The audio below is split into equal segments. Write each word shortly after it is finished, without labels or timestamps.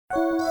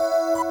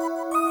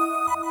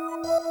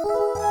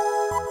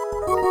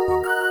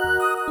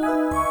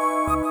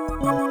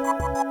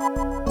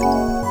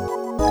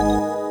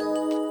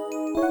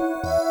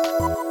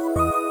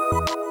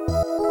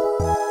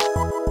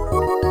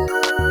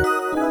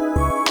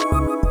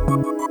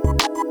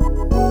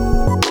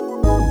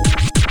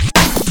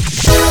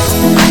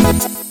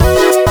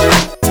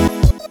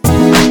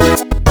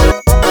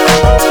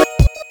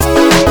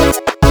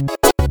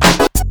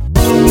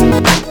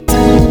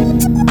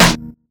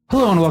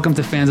Welcome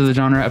to Fans of the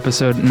Genre,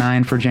 episode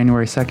 9 for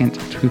January 2nd,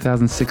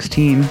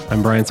 2016.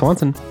 I'm Brian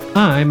Swanson.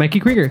 Hi, I'm Mikey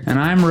Krieger. And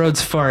I'm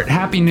Rhodes Fart.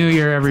 Happy New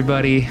Year,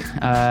 everybody.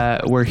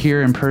 We're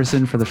here in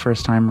person for the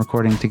first time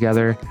recording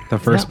together. The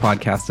first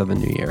podcast of the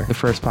new year. The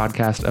first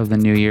podcast of the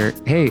new year.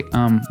 Hey,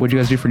 what'd you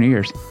guys do for New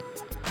Year's?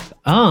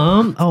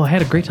 I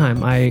had a great time.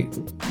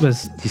 Did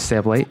you stay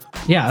up late?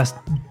 I was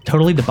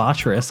totally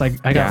debaucherous.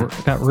 I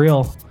got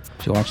real.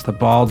 Did you watch the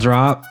ball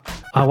drop?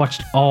 I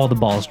watched all the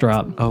balls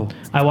drop. Oh.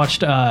 I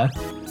watched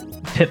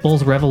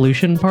Pitbull's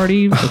Revolution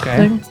Party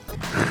thing.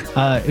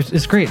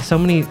 It's great. So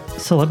many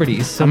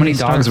celebrities. How many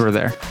dogs were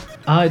there?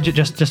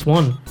 Just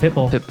one.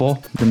 Pitbull.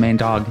 Pitbull, the main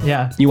dog.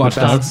 Yeah. You watched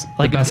dogs?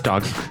 Like the best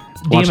dog.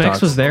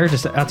 DMX was there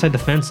just outside the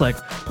fence like,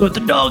 let the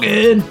dog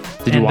in.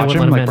 Did you watch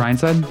him like Brian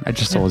said? I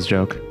just stole his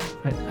joke.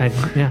 I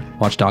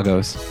Watch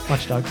doggos.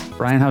 watch dogs.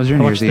 Brian, how was your I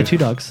New watched Year's the Eve?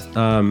 two dogs.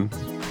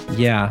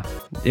 Yeah,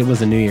 it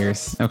was a New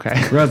Year's.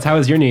 Okay. Rhodes, how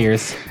was your New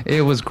Year's?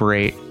 It was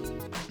great.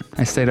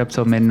 I stayed up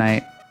till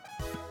midnight.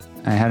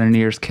 I had a New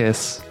Year's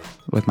kiss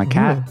with my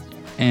cat. Ooh.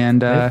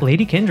 And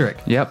Lady Kendrick.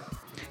 Yep.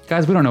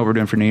 Guys, we don't know what we're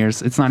doing for New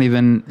Year's. It's not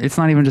even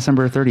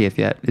December 30th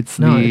yet. It's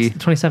the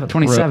 27th.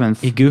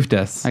 27th. He goofed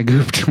us. I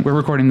goofed. We're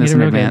recording this You in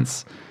did real good.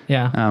 advance.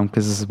 Yeah.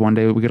 Because this is one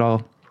day we could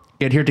all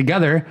get here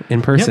together.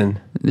 In person.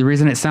 The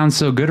reason it sounds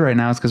so good right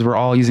now is because we're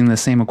all using the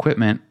same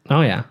equipment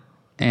Oh yeah.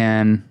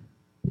 and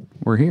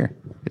we're here.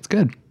 It's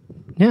good.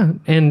 Yeah.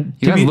 And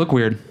You guys look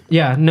weird.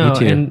 Yeah, no, Me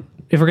too. and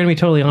if we're going to be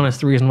totally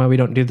honest, the reason why we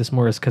don't do this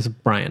more is because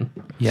of Brian.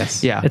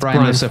 Yes. Yeah, It's Brian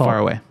lives Brian's so fault. far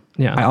away.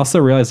 Yeah. I also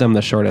realized I'm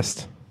the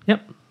shortest.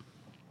 Yep.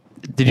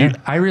 Did you?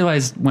 I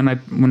realized when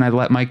I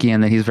let Mikey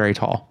in that he's very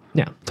tall.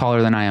 Yeah.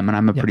 Taller than I am, and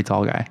I'm a pretty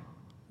tall guy.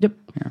 Yep.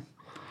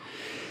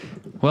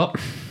 Well,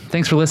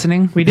 thanks for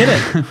listening. We did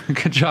it.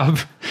 Good job.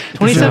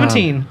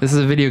 2017. This is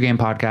a video game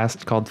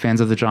podcast called Fans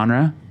of the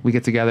Genre. We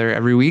get together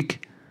every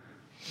week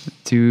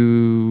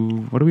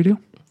to, what do we do?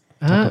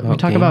 We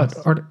talk about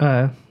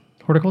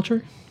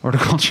horticulture.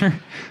 Horticulture.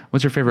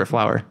 What's your favorite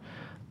flower?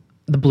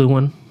 The blue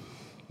one.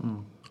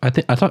 I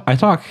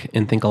talk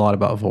and think a lot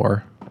about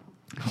Vor.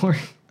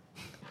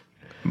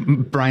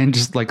 Brian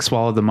just like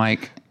swallowed the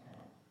mic.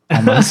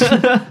 Almost.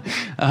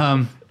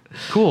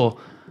 Cool.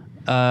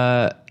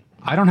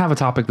 I don't have a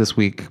topic this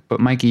week, but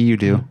Mikey, you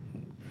do.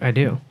 I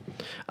do.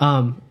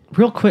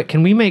 Real quick,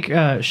 can we make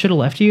 "Shoulda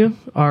Left You"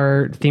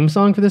 our theme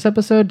song for this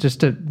episode?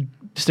 Just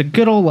a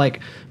good old like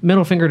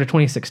middle finger to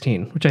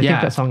 2016, which I think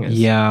that song is.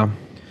 Yeah.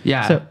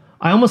 Yeah. So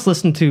I almost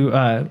listened to.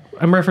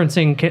 I'm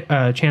referencing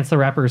Chance the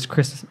Rapper's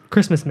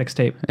Christmas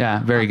mixtape.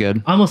 Yeah, very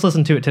good. I almost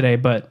listened to it today,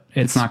 but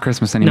It's not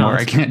Christmas anymore.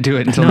 I can't do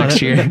it until next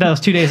year. That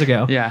was 2 days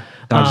ago. Yeah.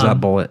 Dodge that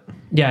bullet.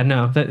 Yeah,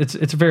 no,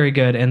 it's very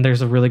good, and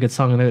there's a really good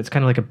song in there. It's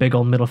kind of like a big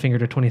old middle finger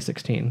to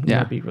 2016. Yeah.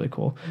 That'd be really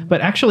cool.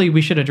 But actually,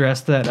 we should address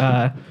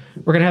that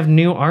we're gonna have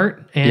new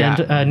art and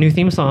a new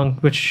theme song,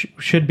 which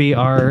should be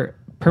our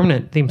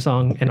permanent theme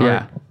song and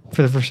art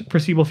for the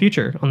foreseeable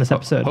future on this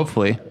episode.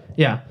 Hopefully.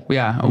 Yeah,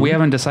 Yeah. We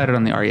haven't decided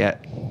on the art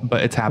yet,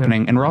 but it's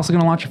happening. And we're also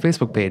going to launch a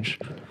Facebook page.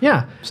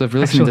 yeah. So if you're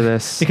listening to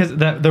this- because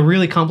the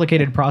really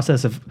complicated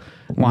process of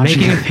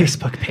Launching making a it.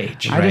 Facebook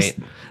page, Right.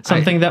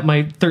 something that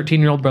my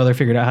 13-year-old brother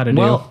figured out how to do.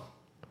 Well,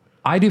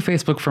 I do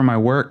Facebook for my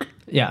work.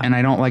 Yeah. And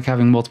I don't like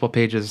having multiple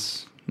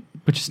pages.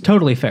 Which is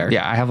totally fair.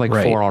 Yeah. I have like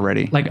Right. 4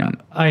 already. Like And-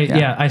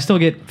 I still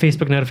get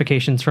Facebook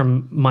notifications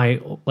from my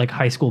like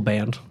high school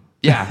band.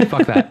 yeah.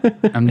 Fuck that.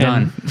 I'm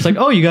done. It's like,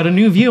 oh, you got a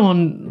new view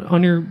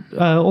on your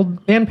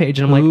old band page,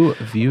 and I'm Who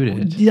viewed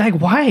it? like,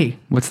 why?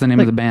 What's the name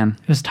of the band?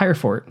 It was Tire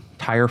Fort.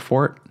 Tire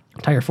Fort?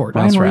 Tire Fort.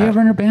 Brian, were you Rat.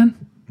 ever in a band?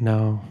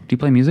 No. Do you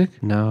play music?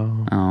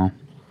 No. Oh.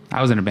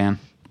 I was in a band.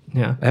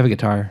 Yeah, I have a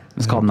guitar.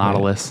 It's called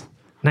Nautilus.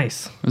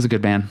 nice. It was a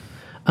good band.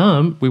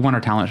 Um, We won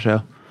our talent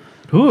show.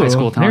 ooh, High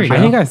school there you talent go. show.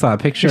 I think I saw a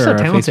picture You're so or a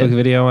talented. Facebook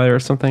video or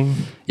something.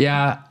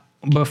 Yeah.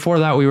 Before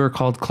that, we were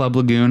called Club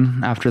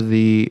Lagoon after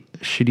the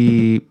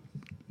shitty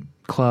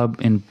club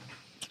in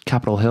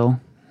Capitol Hill.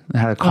 It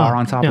had a car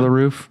on top of the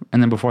roof.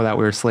 And then before that,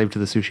 we were Slave to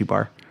the Sushi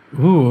Bar.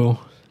 Ooh,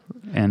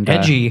 And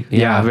edgy.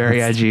 Yeah, very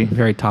that's edgy.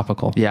 Very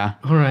topical. Yeah.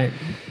 All right,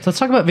 so let's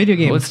talk about video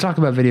games. Let's talk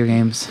about video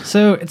games.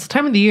 So it's the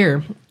time of the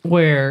year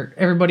where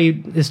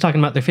everybody is talking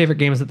about their favorite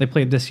games that they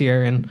played this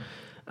year, and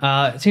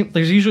it seems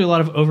there's usually a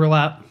lot of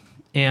overlap,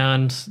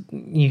 and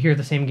you hear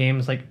the same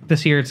games. Like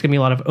this year, it's gonna be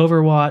a lot of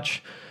Overwatch.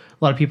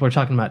 A lot of people are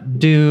talking about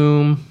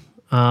Doom.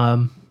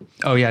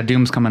 Oh, yeah.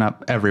 Doom's coming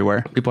up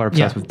everywhere. People are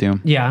obsessed with Doom.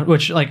 Yeah,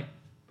 which like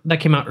that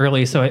came out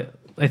early, so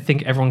I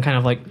think everyone kind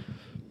of like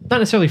not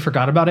necessarily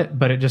forgot about it,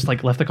 but it just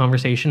like left the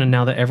conversation. And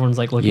now that everyone's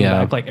like looking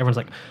Yeah. back, like everyone's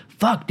like,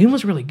 "Fuck, Doom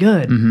was really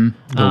good."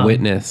 The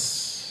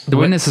Witness. The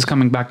Witness is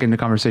coming back into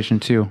conversation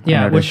too. I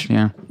Yeah, noticed.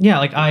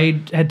 like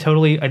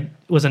I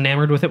was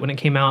enamored with it when it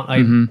came out.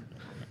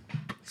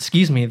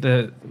 Excuse me,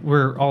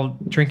 we're all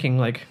drinking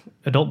like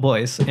adult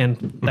boys, and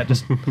that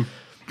just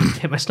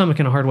hit my stomach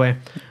in a hard way.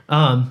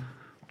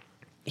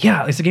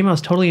 Yeah, it's a game I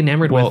was totally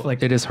enamored with.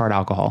 Like it is hard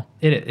alcohol.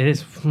 it is.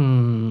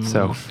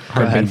 So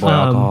Hard big boy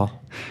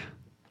alcohol.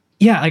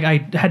 Yeah, like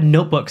I had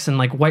notebooks and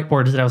like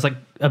whiteboards that I was like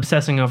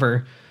obsessing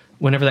over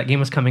whenever that game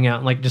was coming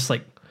out. Like just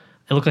like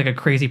I looked like a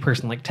crazy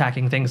person, like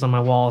tacking things on my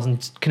walls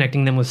and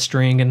connecting them with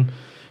string and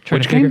trying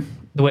Which to figure game?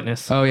 The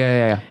Witness. Oh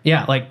yeah.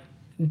 Yeah, like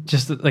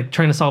just like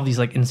trying to solve these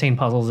like insane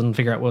puzzles and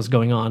figure out what was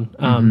going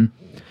on.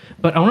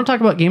 But I want to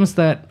talk about games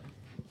that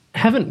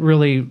haven't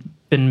really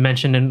been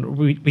mentioned and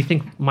we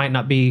think might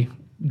not be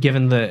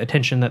given the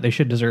attention that they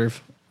should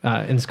deserve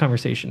in this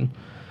conversation.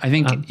 I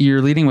think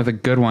you're leading with a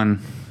good one,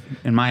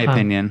 in my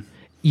opinion.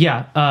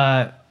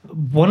 Yeah,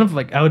 one of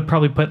like I would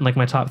probably put in like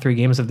my top 3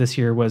 games of this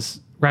year was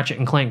Ratchet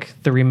and Clank,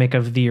 the remake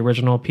of the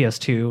original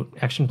PS2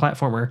 action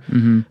platformer,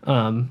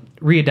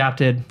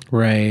 readapted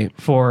Right.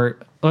 for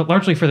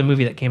largely for the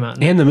movie that came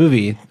out. And the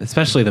movie,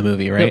 especially the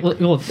movie, right? Well,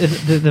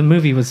 the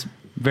movie was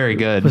Very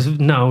good. it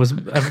was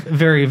a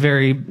very,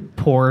 very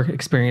poor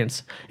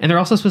experience. And they're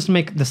also supposed to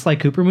make the Sly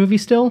Cooper movie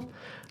still.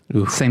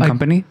 Same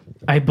company?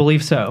 I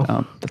believe so.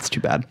 Oh, that's too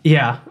bad.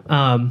 Yeah.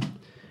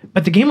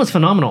 But the game was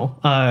phenomenal.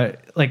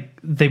 Like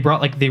they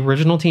brought like the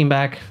original team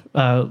back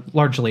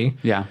largely.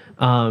 Yeah.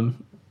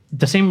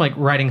 The same like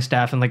writing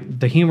staff and like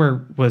the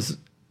humor was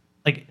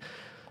like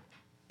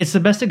it's the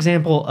best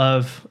example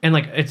of and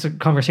like it's a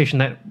conversation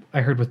that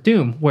I heard with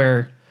Doom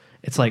where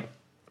it's like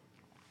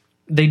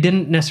they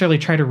didn't necessarily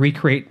try to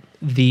recreate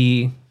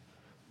Doom,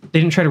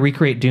 they tried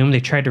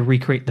to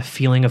recreate the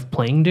feeling of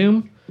playing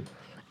Doom.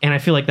 And I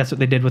feel like that's what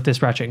they did with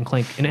this Ratchet and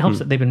Clank. And it helps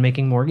that they've been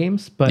making more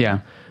games, but Yeah.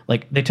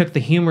 like they took the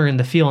humor and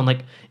the feel and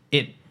like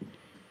it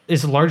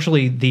is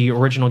largely the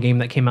original game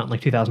that came out in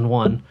like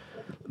 2001,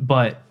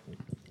 but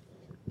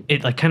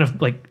it like kind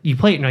of like you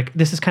play it and you're like,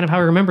 this is kind of how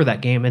I remember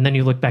that game. And then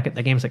you look back at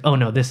the game, it's like, oh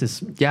no, this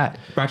is Yeah.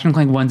 Ratchet and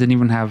Clank 1 didn't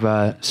even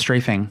have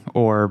strafing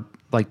or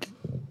like.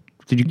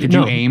 Did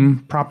No. you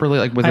aim properly,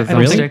 like with a I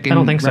don't think- thumbstick? I don't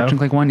in think so. Ratchet and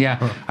Clank 1,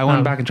 yeah. I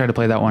went back and tried to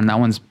play that one. That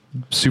one's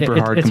super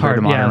hard compared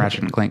to modern Ratchet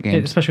and Clank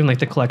games. Especially in like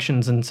the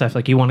collections and stuff.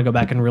 Like you want to go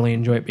back and really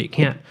enjoy it, but you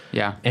can't.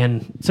 Yeah.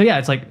 And so yeah,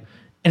 it's like,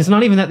 and it's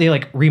not even that they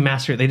like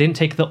remastered it. They didn't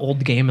take the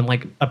old game and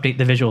like update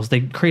the visuals.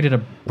 They created a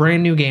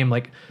brand new game.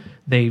 Like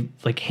they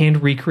like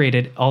hand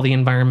recreated all the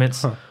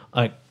environments.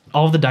 Like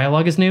all of the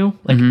dialogue is new.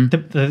 Like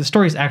the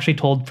story is actually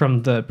told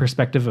from the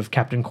perspective of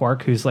Captain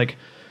Quark, who's like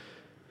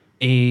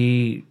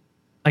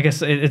I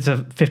guess it's a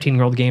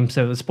 15-year-old game,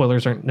 so the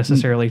spoilers aren't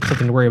necessarily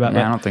something to worry about.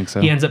 Yeah, but I don't think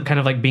so. He ends up kind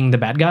of like being the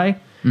bad guy,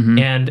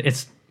 and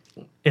it's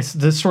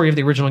the story of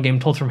the original game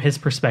told from his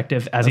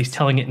perspective as he's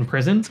telling it in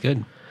prison.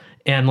 Good.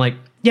 And like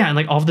and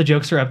like all of the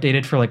jokes are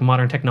updated for like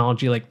modern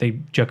technology. Like they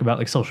joke about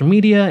like social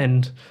media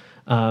and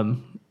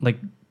like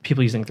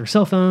people using their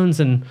cell phones,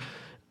 and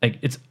like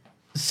it's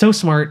so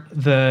smart.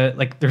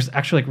 There's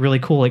actually like really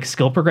cool like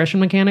skill progression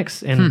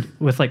mechanics and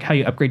with like how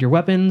you upgrade your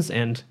weapons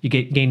and you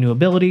gain new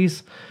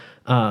abilities.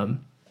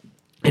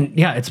 And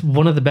yeah, it's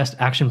one of the best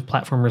action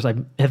platformers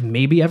I have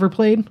maybe ever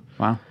played.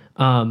 Wow.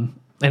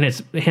 And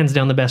it's hands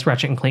down the best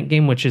Ratchet and Clank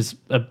game, which is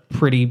a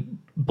pretty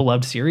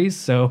beloved series.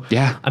 So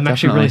Yeah, I'm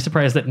actually definitely. really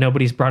surprised that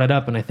nobody's brought it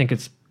up. And I think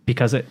it's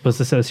because it was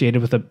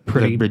associated with a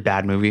pretty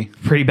Bad movie.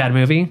 bad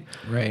movie.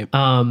 Right.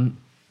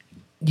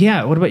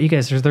 Yeah. What about you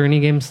guys? Is there any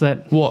games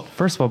that? Well,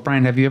 first of all,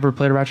 Brian, have you ever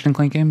played a Ratchet and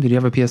Clank game? Did you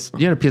have a PS?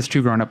 You had a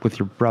PS2 growing up with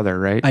your brother,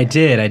 right? I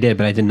did,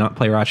 but I did not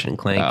play Ratchet and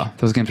Clank. Oh,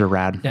 those games are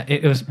rad. Yeah,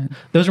 it was.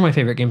 Those are my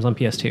favorite games on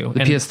PS2.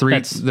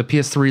 The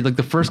PS3, like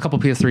the first couple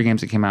PS3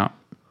 games that came out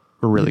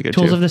were really good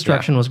Tools too. of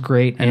Destruction was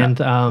great, and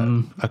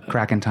A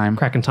Crack in Time.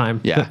 Crack in Time.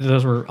 Yeah.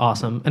 Those were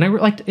awesome, and I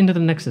liked Into the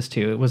Nexus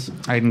too. It was.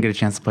 I didn't get a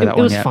chance to play that It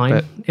one was yet. fine.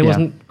 But It yeah.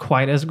 wasn't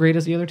quite as great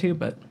as the other two,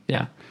 but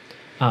yeah.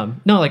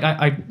 No, like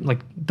I like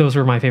those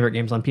were my favorite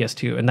games on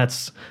PS2, and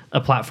that's a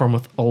platform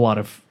with a lot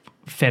of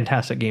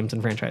fantastic games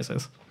and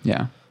franchises.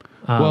 Yeah.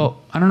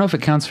 Well, I don't know if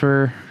it counts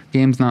for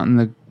games not in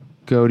the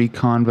GOTY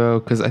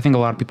convo because I think a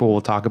lot of people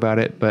will talk about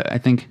it, but I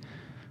think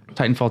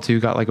Titanfall 2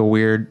 got like a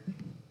weird,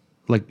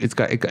 like it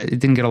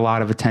didn't get a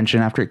lot of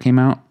attention after it came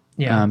out.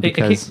 Yeah,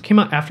 because it came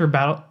out after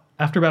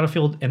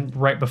Battlefield and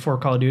right before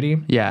Call of Duty.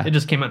 Yeah. it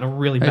just came out in a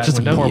really bad it's just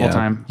window. a horrible Yeah.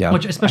 time. Yeah.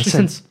 Which especially I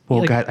said, since well,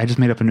 like, God, I just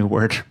made up a new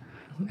word.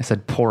 I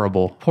said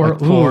pourable. Poor- Like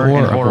poor ooh,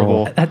 and horrible.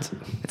 horrible. that's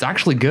It's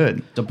actually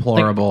good.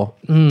 Deplorable.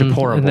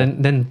 Deplorable.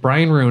 and then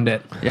Brian ruined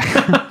it.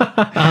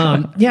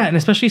 Yeah, and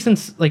especially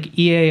since like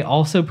EA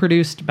also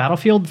produced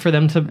Battlefield, for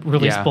them to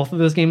release Yeah. both of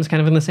those games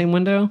kind of in the same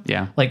window.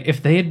 Yeah. like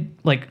if they had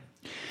like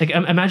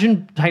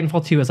imagine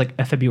Titanfall 2 as like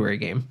a February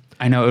game.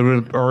 I know it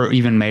would, or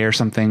even May or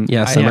something.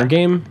 Yeah, summer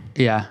game.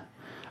 Yeah.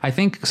 I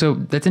think so.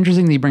 That's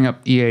interesting that you bring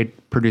up EA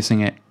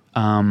producing it.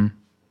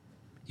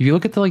 If you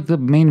look at the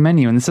main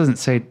menu, and this doesn't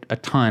say a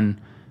ton,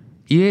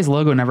 EA's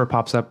logo never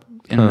pops up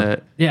in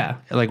the Yeah,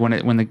 like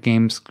when the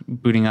game's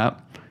booting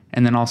up.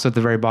 And then also at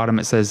the very bottom,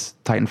 it says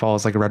Titanfall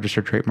is like a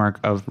registered trademark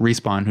of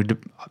Respawn, who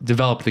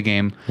developed the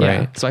game.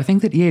 Right. So I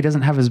think that EA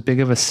doesn't have as big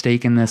of a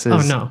stake in this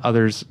as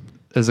others,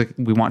 as like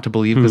we want to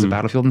believe because of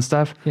Battlefield and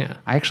stuff. Yeah.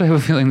 I actually have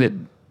a feeling that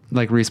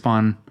like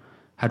Respawn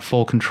had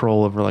full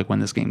control over like when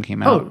this game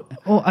came out.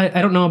 Oh, well,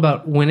 I don't know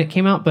about when it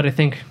came out, but I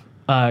think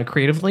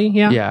creatively,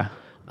 yeah.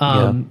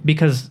 Yeah.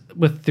 Because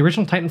with the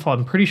original Titanfall,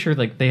 I'm pretty sure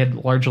like they had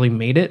largely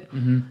made it,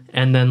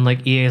 and then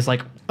like EA is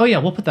like, oh yeah,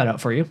 we'll put that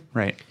out for you.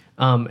 Right.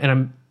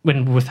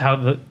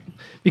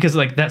 Because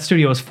like that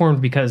studio was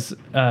formed because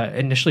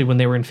initially when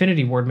they were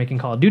Infinity Ward making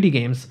Call of Duty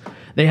games,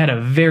 they had a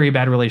very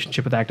bad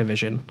relationship with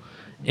Activision,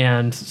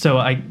 and so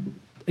I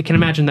can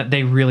imagine that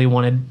they really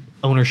wanted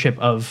ownership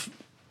of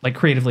like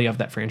creatively of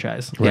that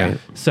franchise. Right.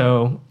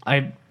 So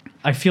I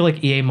feel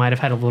like EA might have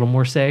had a little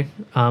more say.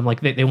 Like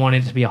they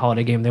wanted it to be a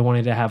holiday game. They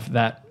wanted to have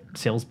that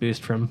sales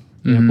boost from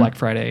Black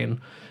Friday and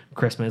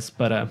Christmas.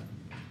 But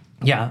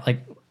yeah,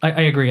 like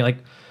I agree. Like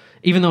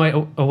even though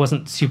I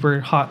wasn't super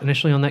hot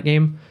initially on that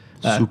game.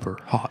 Super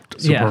hot.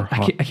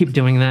 I keep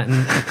doing that,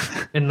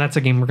 and that's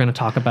a game we're going to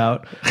talk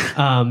about.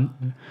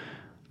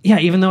 Yeah,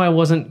 even though I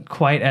wasn't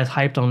quite as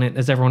hyped on it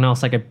as everyone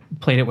else, like I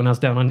played it when I was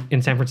down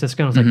in San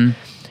Francisco, and I was like,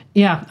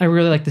 yeah, I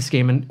really like this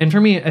game. And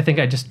for me, I think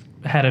I just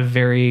had a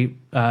very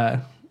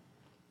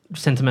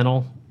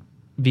sentimental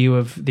view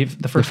of the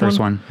first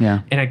one.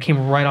 Yeah. And I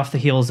came right off the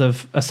heels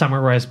of a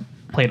summer where I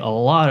played a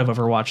lot of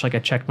Overwatch. Like I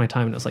checked my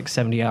time and it was like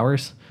 70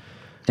 hours.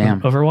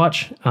 Damn.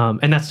 Overwatch.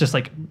 And that's just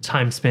like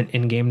time spent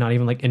in game, not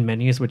even like in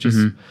menus, which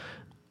is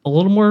a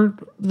little more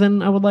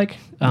than I would like.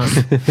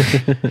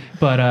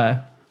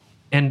 But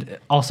and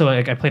also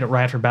like I played it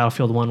right after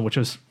Battlefield 1, which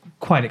was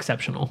quite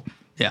exceptional.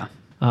 Yeah.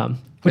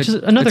 Which is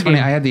another it's game. funny,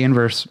 I had the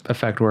inverse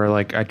effect where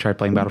like I tried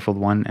playing Battlefield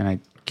 1 and I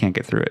can't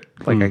get through it.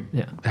 Like I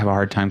have a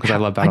hard time because I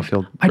love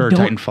Battlefield or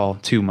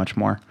Titanfall 2 much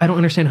more. I don't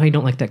understand how you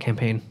don't like that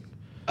campaign.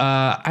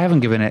 I haven't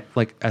given it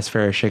like as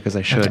fair a shake as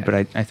I should, but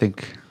I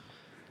think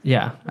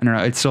Yeah. I don't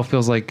know. It still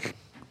feels like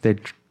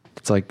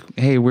it's like,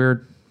 hey,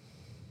 we're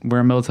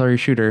a military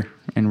shooter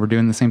and we're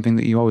doing the same thing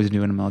that you always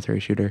do in a military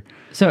shooter.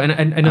 So, and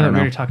I know that we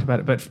already talked about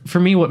it, but for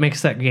me, what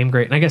makes that game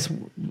great, and I guess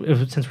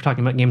since we're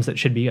talking about games that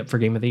should be up for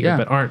Game of the Year,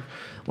 but aren't,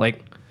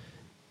 like,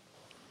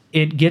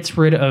 it gets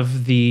rid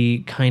of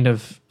the kind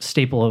of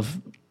staple of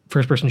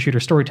first-person shooter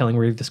storytelling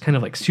where you have this kind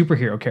of like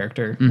superhero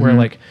character where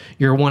like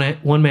you're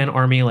one-man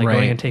army like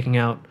going and taking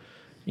out,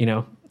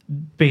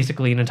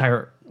 basically an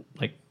entire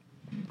like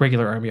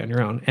regular army on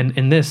your own. And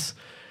in this,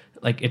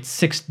 like it's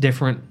 6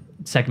 different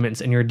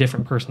segments and you're a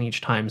different person each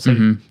time.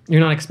 So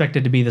you're not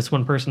expected to be this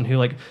one person who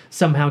like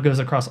somehow goes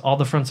across all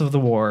the fronts of the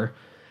war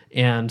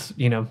and,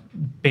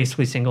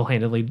 basically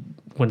single-handedly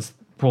wins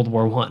World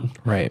War I.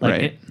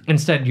 Right.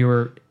 Instead,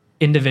 you're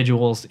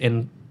individuals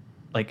in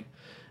like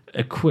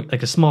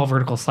a small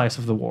vertical slice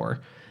of the war.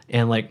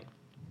 And like,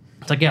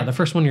 it's like, yeah, the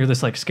first one, you're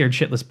this like scared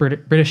shitless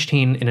British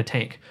teen in a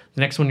tank.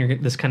 The next one, you're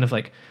this kind of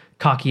like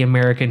cocky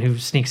American who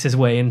sneaks his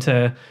way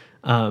into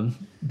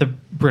the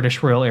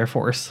British Royal Air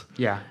Force.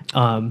 Yeah.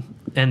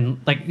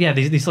 And like, yeah,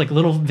 these like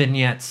little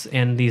vignettes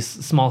and these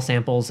small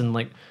samples and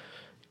like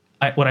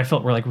what I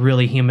felt were like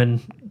really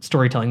human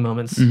storytelling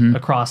moments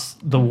across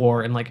the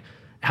war and like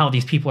how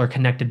these people are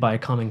connected by a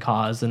common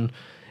cause and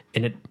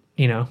it,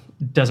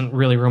 doesn't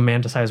really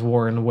romanticize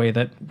war in a way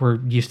that we're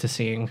used to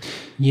seeing.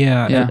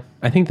 Yeah. And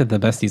I think that the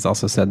besties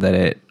also said that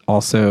it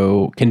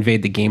also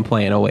conveyed the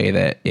gameplay in a way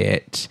that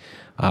it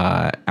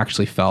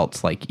actually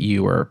felt like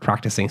you were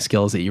practicing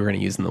skills that you were going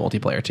to use in the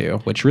multiplayer too,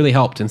 which really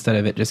helped instead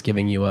of it just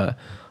giving you a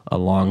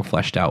long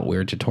fleshed out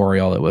weird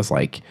tutorial. It was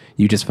like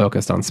you just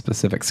focused on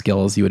specific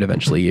skills you would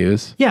eventually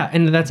use. Yeah.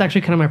 And that's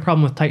actually kind of my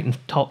problem with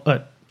Titanfall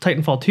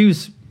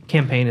 2's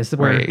campaign is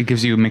where it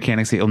gives you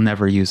mechanics that you'll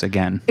never use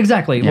again.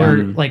 Exactly. Yeah.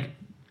 Where like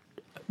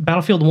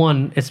Battlefield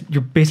 1,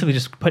 you're basically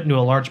just put into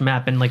a large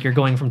map and like you're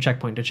going from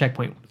checkpoint to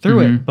checkpoint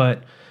through it,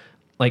 but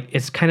like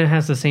it's kind of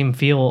has the same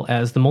feel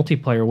as the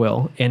multiplayer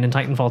will. And in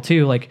Titanfall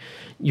 2, like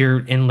you're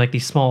in like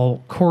these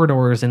small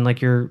corridors and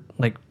like you're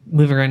like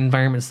moving around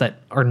environments that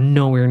are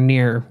nowhere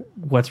near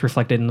what's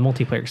reflected in the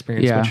multiplayer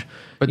experience. Yeah,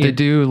 but they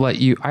do let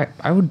you.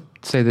 I would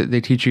say that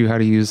they teach you how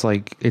to use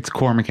like its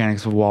core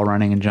mechanics of wall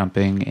running and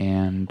jumping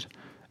and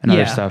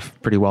other stuff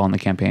pretty well in the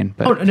campaign.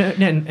 But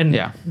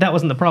that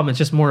wasn't the problem. It's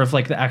just more of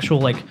like the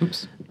actual like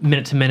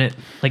minute to minute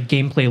like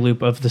gameplay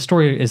loop of the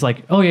story is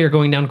like, oh yeah, you're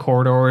going down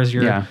corridors,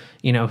 you're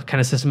kind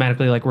of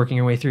systematically like working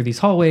your way through these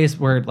hallways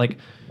where like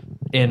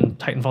in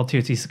Titanfall 2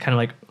 it's these kind of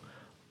like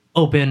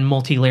open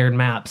multi-layered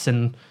maps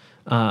and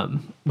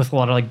with a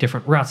lot of like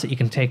different routes that you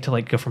can take to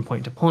like go from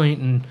point to point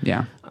and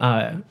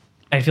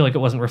I feel like it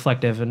wasn't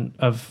reflective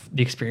of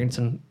the experience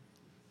and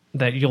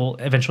that you'll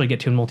eventually get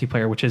to in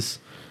multiplayer, which is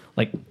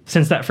like,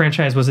 since that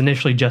franchise was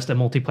initially just a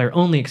multiplayer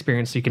only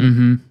experience, so you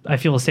can, I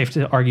feel it's safe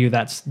to argue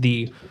that's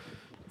the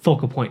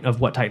focal point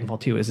of what Titanfall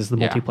 2 is the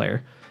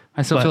multiplayer.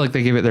 I still feel like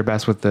they gave it their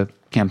best with the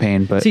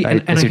campaign, but I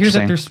hear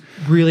that there's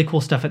really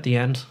cool stuff at the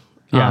end.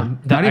 Yeah,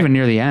 not even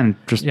near the end.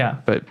 Just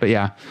but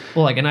yeah.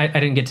 Well, like, and I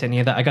didn't get to any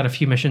of that. I got a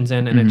few missions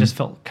in, and it just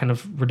felt kind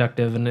of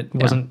reductive, and it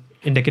wasn't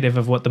indicative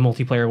of what the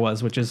multiplayer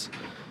was, which is,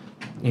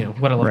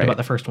 what I loved Right. about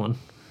the first one.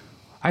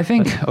 I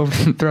think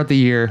throughout the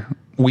year,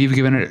 we've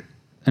given it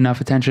enough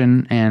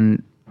attention,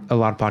 and a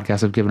lot of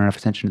podcasts have given enough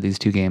attention to these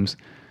two games.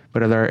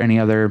 But are there any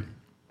other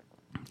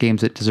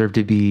games that deserve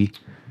to be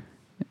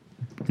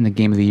in the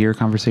Game of the Year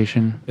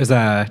conversation? There's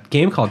a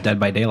game called Dead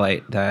by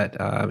Daylight that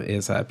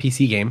is a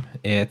PC game.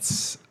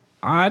 It's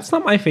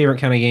not my favorite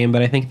kind of game,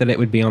 but I think that it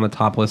would be on the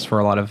top list for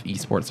a lot of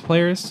esports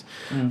players.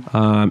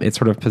 It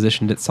sort of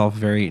positioned itself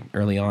very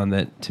early on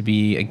to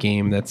be a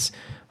game that's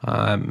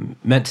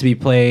meant to be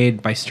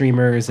played by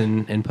streamers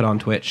and put on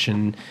Twitch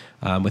and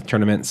with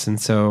tournaments. And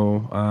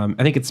so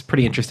I think it's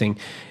pretty interesting.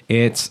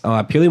 It's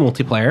purely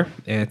multiplayer.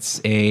 It's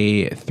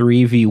a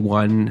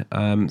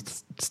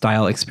 3v1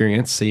 style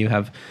experience. So you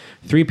have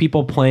 3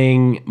 people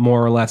playing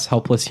more or less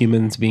helpless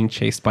humans being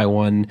chased by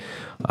one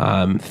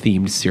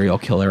themed serial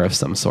killer of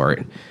some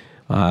sort.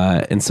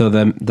 And so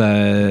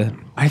the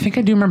I think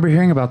I do remember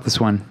hearing about this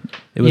one.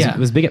 it was Yeah. it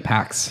was big at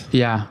PAX.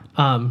 Yeah.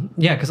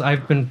 Because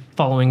I've been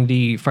following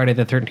the Friday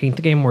the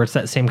 13th game where it's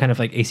that same kind of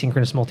like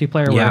asynchronous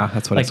multiplayer. Yeah, where,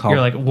 that's what like, it's called.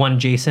 You're like one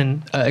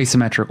Jason.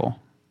 Asymmetrical.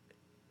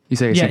 You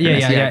say Yeah,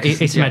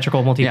 asynchronous?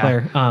 asymmetrical Yeah.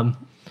 multiplayer.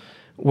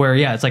 Where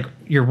it's like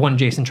you're one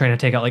Jason trying to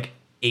take out like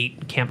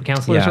 8 camp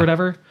counselors Yeah. or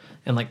whatever.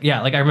 And like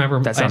I remember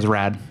That sounds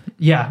rad.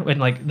 Yeah, and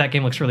like that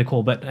game looks really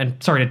cool. But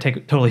I'm sorry to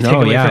totally take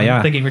No, away yeah, from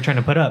yeah. the game you're trying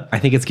to put up. I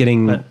think it's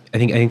getting. But- I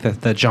think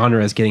that the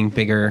genre is getting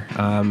bigger.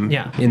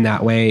 Yeah. In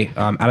that way,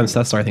 Adam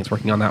Sessler I think is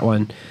working on that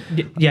one.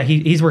 Yeah,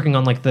 he's working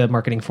on like the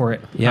marketing for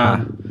it.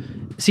 Yeah.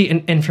 See,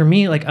 and for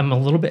me, like I'm a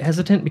little bit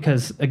hesitant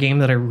because a game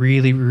that I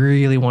really,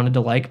 really wanted to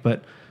like,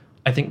 but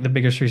I think the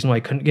biggest reason why I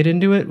couldn't get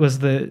into it was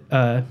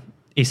the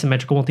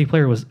asymmetrical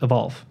multiplayer was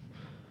Evolve.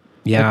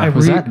 Yeah. I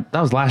Was re-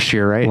 that was last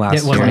year, right? Last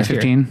It was year. last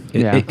year.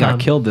 2015? It got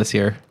killed this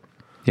year.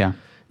 Yeah.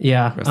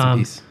 Yeah. Rest in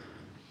peace.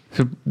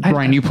 So,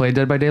 Brian, you played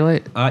Dead by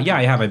Daylight? Yeah,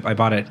 I have. I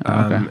bought it,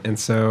 okay. and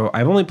so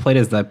I've only played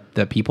as the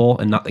people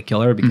and not the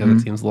killer because it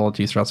seems a little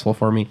too stressful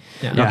for me.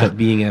 Yeah. Not Yeah. that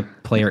being a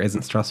player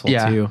isn't stressful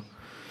Yeah. too.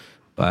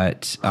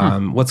 But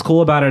what's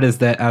cool about it is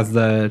that as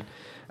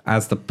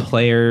the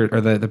player or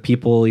the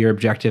people, your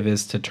objective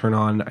is to turn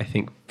on, I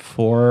think,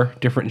 4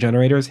 different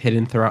generators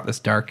hidden throughout this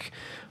dark,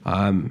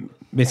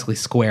 basically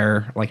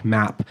square like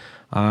map.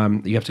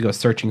 You have to go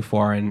searching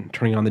for, and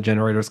turning on the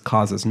generators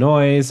causes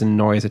noise, and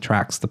noise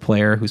attracts the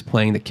player who's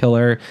playing the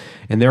killer,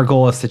 and their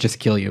goal is to just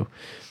kill you.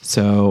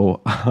 So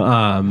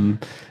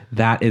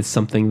that is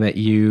something that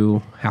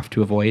you have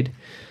to avoid.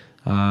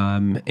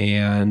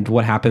 And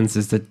what happens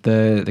is that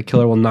the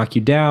killer will knock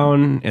you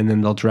down, and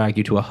then they'll drag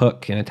you to a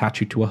hook and attach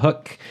you to a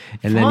hook,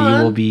 and then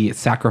you will be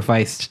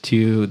sacrificed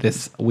to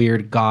this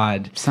weird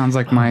god. Sounds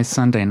like my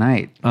Sunday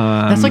night.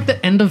 That's like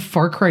the end of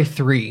Far Cry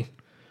 3.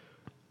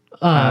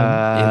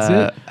 Is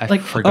it? I've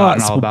like-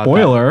 forgotten all about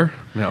spoiler.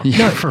 No. that.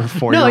 Yeah, for a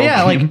 4-year-old No,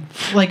 yeah, game.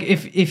 like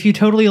if you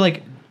totally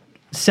like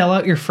sell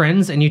out your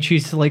friends and you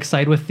choose to like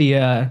side with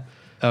the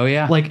Oh,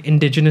 yeah. like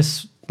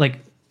indigenous like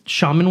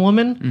shaman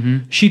woman, Mm-hmm.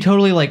 she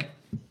totally like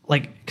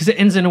because it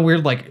ends in a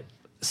weird like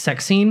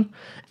sex scene,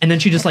 and then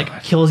she just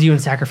like kills you and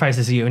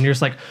sacrifices you, and you're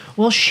just like,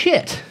 well,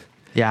 shit.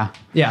 Yeah.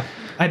 Yeah,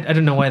 I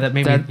don't know why that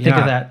made me That- think yeah,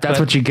 of that. That's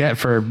but what you get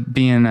for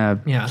being a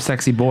Yeah.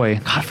 sexy boy.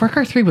 That God, Far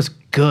Cry 3 was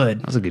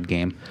good. was a good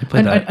game.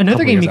 Played that a Another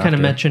couple game years you kind of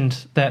after.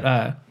 mentioned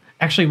that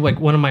actually like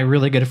one of my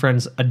really good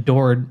friends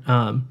adored.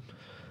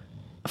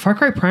 Far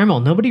Cry Primal.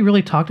 Nobody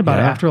really talked about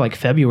it Yeah. after like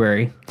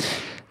February. It's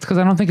because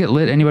I don't think it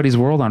lit anybody's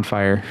world on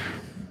fire.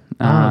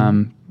 I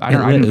It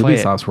didn't lit play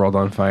it. Ubisoft's world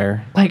on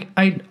fire. Like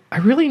I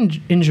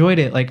really enjoyed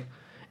it. Like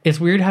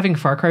it's weird having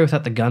Far Cry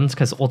without the guns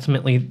because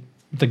ultimately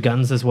the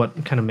guns is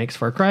what kind of makes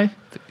Far Cry.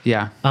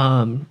 Yeah.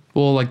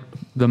 Well, like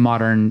the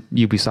modern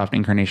Ubisoft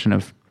incarnation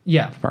of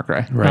Yeah. Far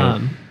Cry.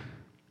 Right.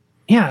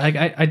 Yeah, like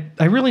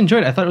I really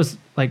enjoyed it. I thought it was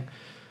like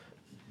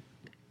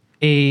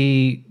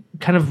a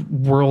kind of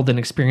world and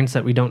experience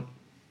that we don't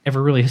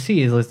ever really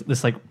see. Is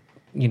this like,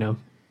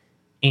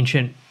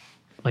 ancient,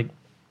 like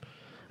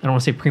I don't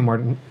want to say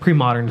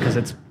pre-modern because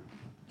it's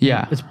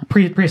Yeah.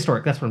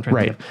 prehistoric. That's what I'm trying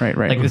to Right, think of.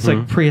 right. Like it's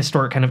like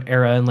prehistoric kind of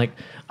era, and like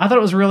I thought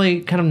it was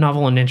really kind of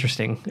novel and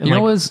interesting. And You know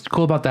like, what was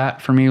cool about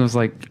that for me was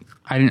like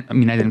I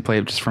didn't play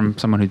it just from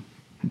someone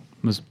who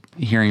was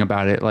hearing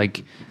about it.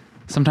 Like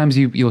sometimes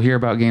you'll hear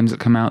about games that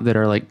come out that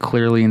are like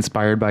clearly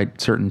inspired by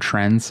certain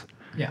trends.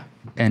 yeah,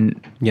 And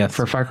Yes.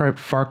 for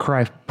Far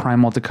Cry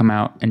Primal to come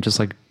out and just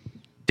like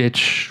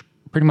ditch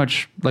pretty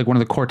much like one of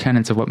the core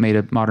tenets of what made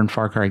a modern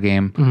Far Cry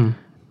game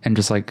and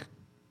just like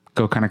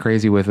go kind of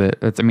crazy with it.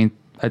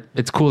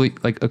 It's cool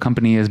that, like a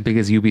company as big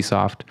as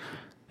Ubisoft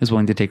is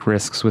willing to take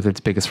risks with its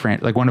biggest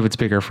like one of its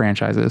bigger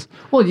franchises.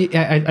 Well,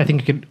 yeah, I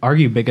think you could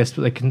argue biggest,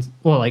 like,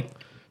 like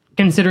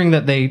considering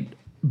that they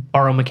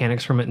borrow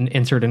mechanics from it and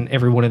insert in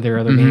every one of their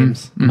other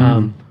games.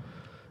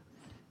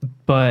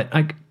 But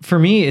for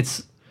me,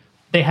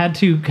 they had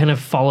to kind of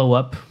follow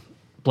up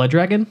Blood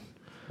Dragon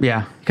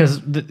Yeah.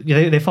 because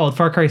they followed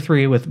Far Cry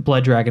 3 with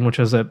Blood Dragon, which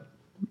was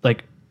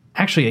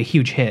actually a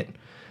huge hit.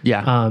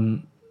 Yeah.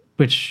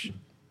 Which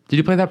Did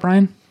you play that,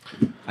 Brian?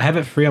 I have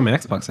it free on my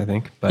Xbox, I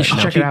think. But You should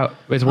check it out.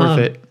 It's worth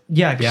it.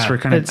 Yeah, Just for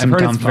kind of I've some heard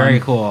dumb it's very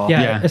fun. cool.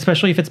 Yeah, Yeah.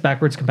 especially if it's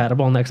backwards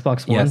compatible on the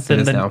Xbox One. Yes, it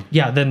is now.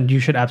 Then you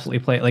should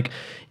absolutely play it. Like,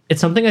 it's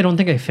something I don't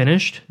think I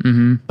finished,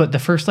 but the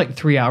first like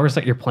 3 hours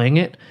that you're playing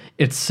it,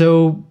 it's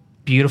so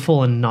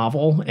beautiful and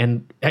novel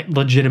and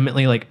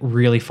legitimately like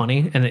really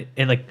funny, and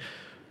it like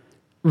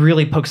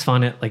really pokes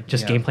fun at like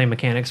just Yeah. gameplay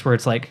mechanics where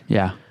it's like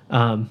Yeah.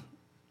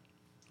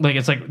 like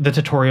it's like the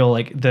tutorial,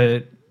 like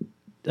the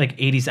like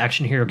 80s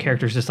action hero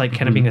characters just like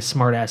kind of being a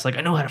smart ass, like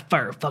I know how to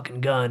fire a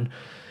fucking gun,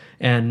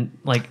 and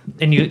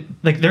you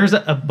like there's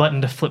a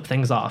button to flip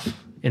things off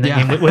in the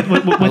Yeah. game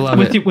love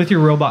it. with your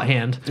robot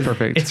hand. It's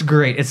perfect. It's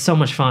great. It's so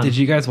much fun. Did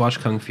you guys watch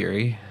Kung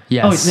Fury?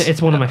 Yes. Oh,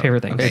 it's one of my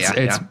favorite things.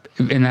 Okay. it's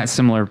in that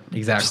similar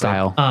Exactly.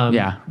 style.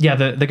 Yeah.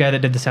 The guy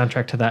that did the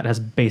soundtrack to that has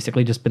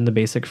basically just been the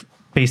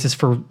basis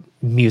for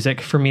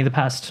music for me the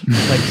past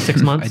like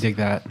 6 months. I dig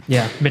that.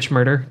 Yeah, Mitch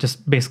Murder,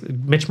 just basically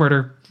Mitch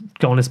Murder,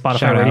 go on his Spotify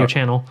Shout radio out.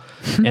 channel,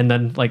 and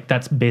then like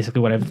that's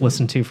basically what I've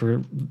listened to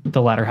for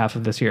the latter half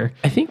of this year.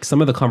 I think some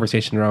of the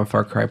conversation around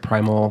Far Cry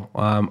Primal,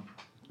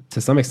 to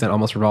some extent,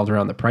 almost revolved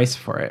around the price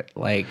for it.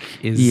 Like,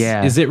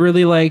 is it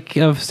really like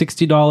a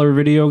 $60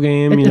 video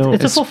game?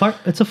 It's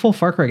a full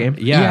Far Cry game.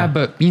 yeah,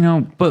 but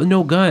but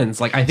no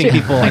guns. Like, I think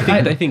people,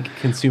 I think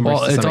consumers. well,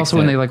 to it's some also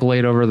when they extent- like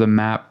laid over the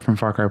map from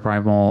Far Cry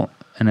Primal,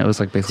 and it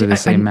was like basically the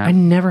same map I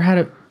never had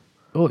it.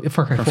 Oh,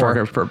 Far Cry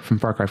 4. from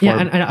Far Cry 4. Yeah,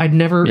 and I'd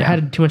never Yeah.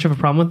 had too much of a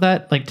problem with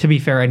that. Like, to be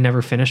fair, I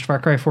never finished Far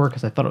Cry 4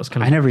 because I thought it was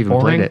kind of I never even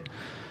boring. played it.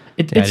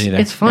 I didn't either.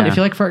 It's fun. Yeah. If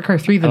you like Far Cry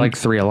 3, I then like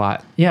 3 a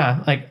lot.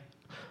 yeah, like.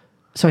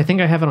 So I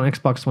think I have it on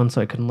Xbox One,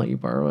 so I couldn't let you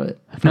borrow it.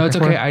 No, Far it's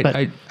Cry okay.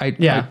 4, but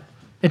yeah.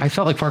 I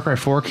felt like Far Cry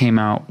 4 came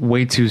out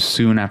way too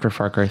soon after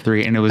Far Cry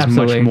 3, and it was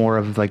Absolutely. much more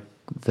of like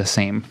the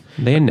same.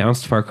 They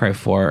announced Far Cry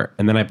 4,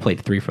 and then I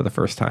played 3 for the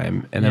first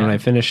time. And then Yeah. when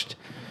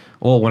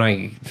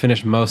I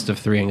finished most of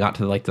 3 and got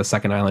to like the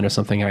second island or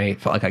something, I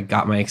felt like I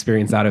got my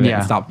experience out of it Yeah.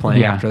 and stopped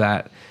playing Yeah. after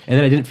that. And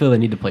then I didn't feel the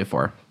need to play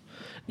 4.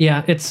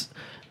 Yeah, it's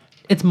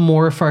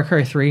more Far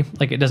Cry 3.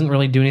 Like, it doesn't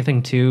really do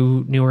anything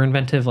too new or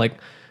inventive. Like,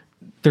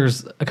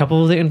 there's a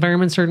couple of the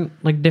environments are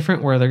like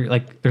different, where they're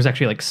like there's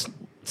actually like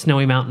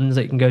snowy mountains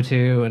that you can go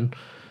to, and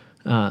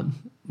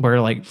where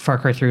like Far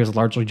Cry 3 is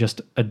largely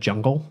just a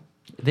jungle.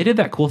 They did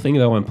that cool thing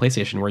though on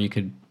PlayStation where you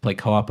could play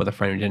co-op with a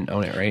friend who didn't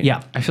own it, right?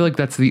 Yeah. I feel like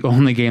that's the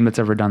only game that's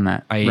ever done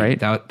that. Right?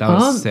 That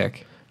was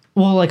sick.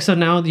 Well, like, so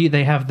now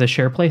they have the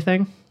share play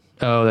thing.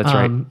 Oh, that's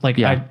right. Like,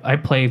 yeah. I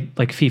play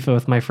like FIFA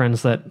with my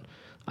friends that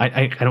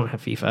I don't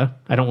have FIFA.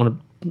 I don't want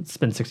to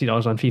spend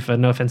 $60 on FIFA.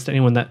 No offense to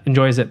anyone that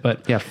enjoys it,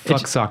 but Yeah,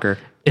 fuck soccer.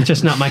 it's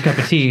just not my cup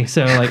of tea.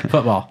 So like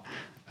Football.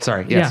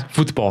 Sorry. Yes. Yeah.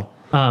 Football.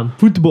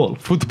 football.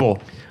 Football.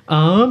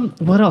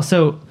 What else?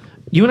 So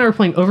you and I were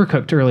playing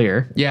Overcooked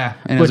earlier. Yeah,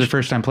 and it was Which- the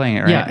first time playing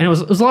it, right? Yeah, and it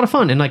was a lot of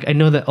fun. And like I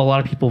know that a lot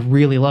of people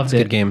really loved it.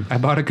 Good game. I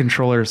bought a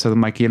controller so that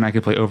Mikey and I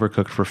could play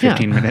Overcooked for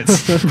 15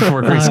 minutes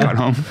before Grace got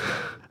home.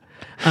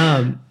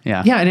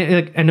 Yeah. Yeah, and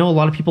like, I know a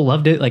lot of people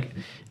loved it. Like,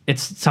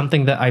 it's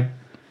something that I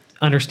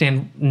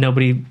understand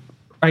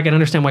I can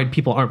understand why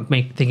people aren't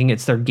thinking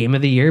it's their game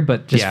of the year,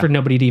 but just Yeah. for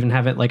nobody to even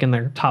have it like in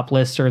their top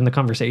list or in the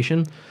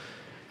conversation,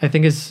 I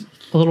think is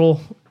a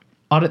little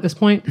odd at this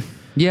point.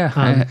 Yeah,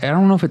 I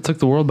don't know if it took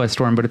the world by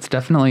storm, but it's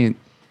definitely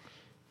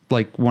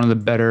like one of the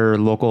better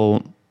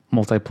local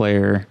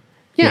multiplayer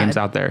games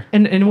out there.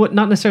 And what,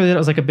 not necessarily that it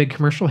was like a big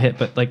commercial hit,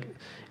 but like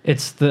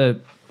it's the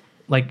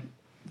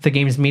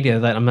games media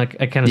that I'm like,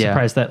 I kind of Yeah.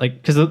 surprised that,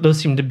 like, because those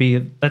seem to be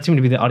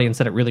the audience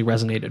that it really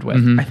resonated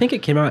with. I think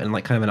it came out in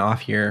like kind of an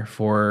off year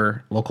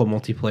for local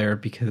multiplayer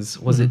because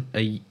it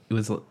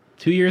was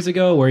 2 years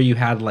ago where you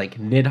had like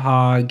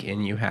Nidhogg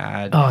and you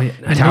had Oh, yeah.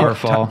 I know.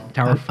 Towerfall.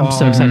 Towerfall. I'm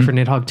so excited for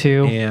Nidhogg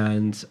 2.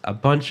 And a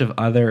bunch of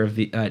other of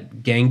the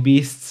Gang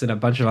Beasts and a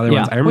bunch of other Yeah.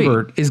 ones. I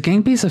remember. Wait, is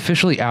Gang Beasts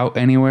officially out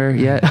anywhere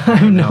yet? I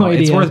have no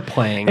idea. It's worth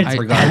playing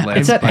regardless.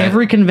 It's at but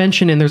every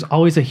convention, and there's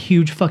always a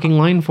huge fucking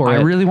line for I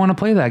it. really want to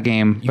play that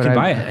game. You can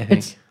buy it, I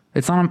think.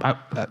 It's not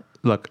on.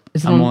 Look,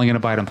 Is it I'm on- only going to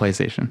buy it on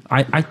PlayStation.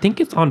 I think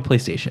it's on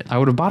PlayStation. I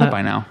would have bought it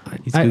by now.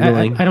 He's I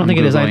Googling. don't think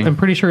it is. Googling. I'm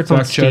pretty sure it's on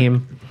Fact check.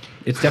 Steam.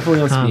 It's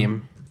definitely on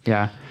Steam.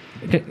 Yeah.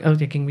 Oh,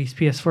 yeah, King Beast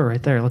PS4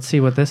 right there. Let's see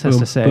what this has Boom,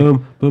 to say.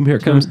 boom, boom. Here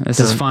it comes. This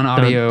is fun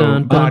audio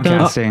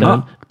podcasting.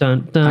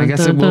 I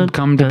guess it will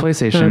come to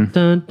PlayStation.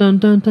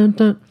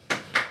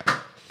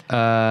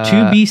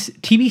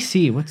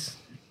 TBC. What's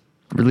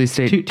Release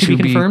date To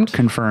be confirmed?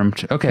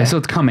 Confirmed. Okay, so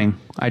it's coming.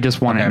 I just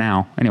want it Okay.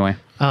 now. Anyway,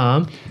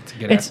 It's a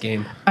good ass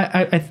game.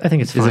 I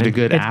think it's fine. is it a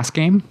good ass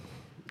game?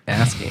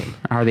 Ass game.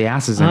 How are the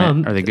asses in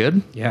it? Are they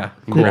good? Yeah.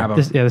 You Cool. grab 'em.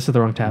 This is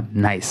the wrong tab.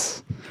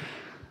 Nice.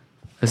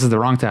 This is the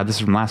wrong tab. This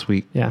is from last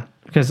week. Yeah,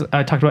 because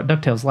I talked about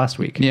DuckTales last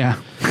week. Yeah.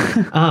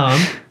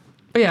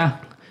 But yeah,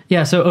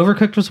 Yeah, so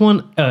Overcooked was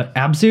one.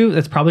 Abzu,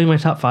 that's probably my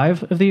top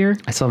 5 of the year.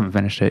 I still haven't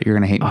finished it. You're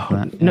gonna hate me for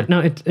that. No,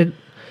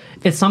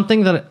 it's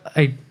something that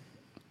I.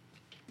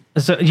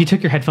 So you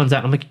took your headphones out.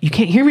 And I'm like, you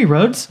can't hear me,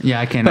 Rhodes. Yeah,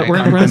 I can. But we're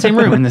in the same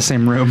room. We're in the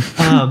same room.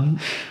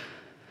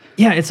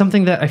 Yeah, it's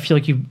something that I feel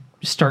like you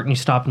start and you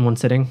stop in one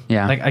sitting.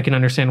 Yeah. like I can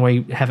understand why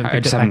you haven't I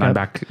picked just it haven't back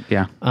gone up.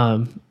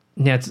 back. Yeah.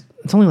 Yeah,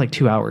 it's only like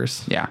 2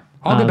 hours. Yeah.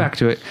 I'll get back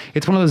to it.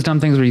 It's one of those dumb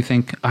things where you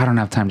think, I don't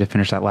have time to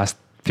finish that last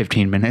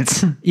 15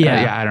 minutes.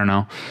 Yeah. Yeah, I don't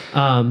know.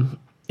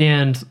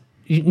 And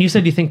you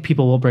said you think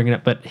people will bring it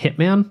up, but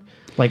Hitman,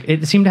 like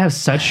it seemed to have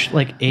such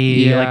like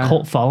a like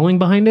cult following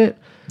behind it.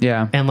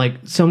 Yeah. And like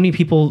so many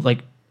people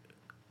like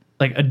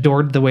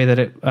adored the way that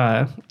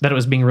it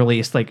was being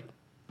released, like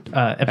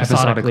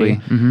episodically.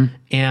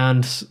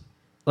 And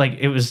like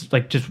it was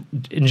like just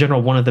in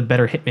general one of the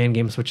better Hitman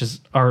games, which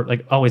are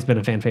like always been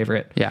a fan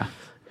favorite. Yeah.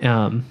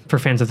 For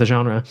fans of the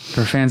genre.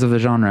 For fans of the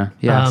genre.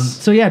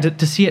 Yes. So yeah,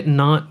 to see it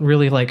not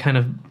really like kind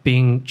of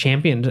being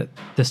championed at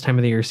this time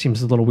of the year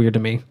seems a little weird to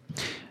me.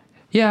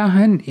 Yeah,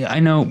 and I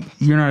know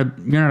you're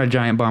not a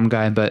Giant Bomb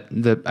guy, but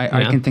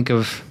I can think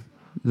of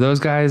those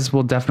guys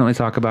will definitely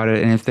talk about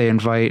it, and if they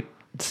invite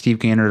Steve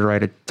Gaynor to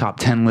write a top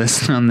 10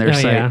 list on their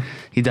site,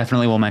 he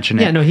definitely will mention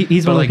it. Yeah, no,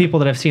 he's one of the people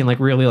that I've seen like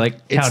really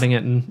like touting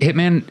it. And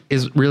Hitman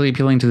is really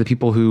appealing to the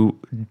people who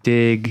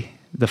dig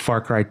the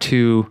Far Cry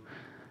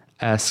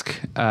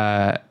 2-esque,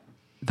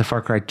 the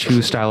Far Cry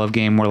 2 style of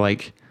game where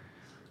like,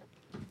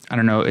 I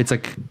don't know, it's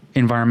like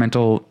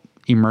environmental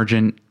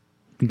emergent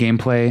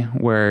gameplay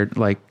where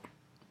like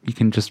you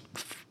can just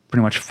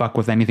pretty much fuck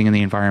with anything in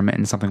the environment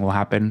and something will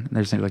happen.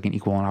 There's like an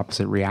equal and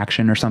opposite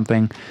reaction or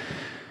something.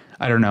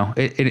 I don't know.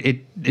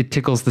 It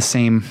tickles the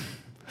same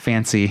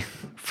fancy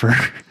for,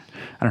 I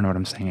don't know what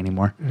I'm saying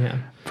anymore. Yeah.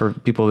 For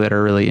people that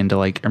are really into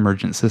like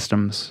emergent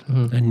systems.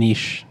 A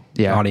niche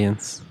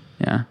audience.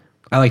 Yeah.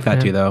 I like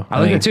that too, though. I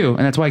like it too.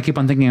 And that's why I keep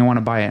on thinking I want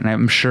to buy it. And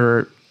I'm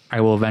sure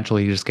I will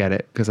eventually just get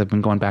it because I've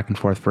been going back and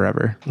forth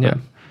forever. Yeah.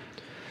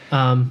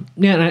 And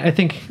I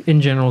think in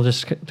general,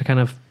 just to kind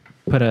of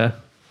put an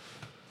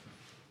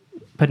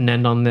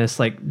end on this,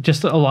 like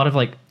just a lot of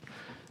like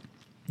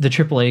the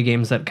AAA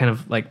games that kind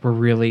of like were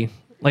really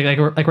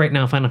like right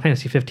now, Final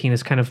Fantasy 15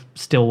 is kind of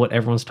still what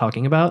everyone's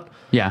talking about.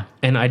 Yeah.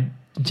 And I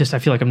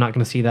feel like I'm not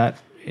going to see that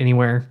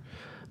anywhere.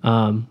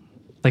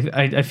 Like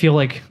I feel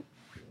like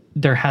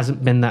there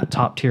hasn't been that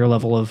top tier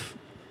level of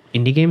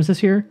indie games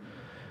this year.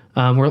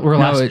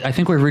 I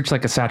think we've reached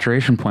like a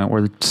saturation point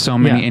where so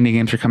many indie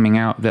games are coming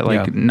out that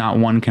like not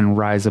one can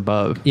rise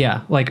above.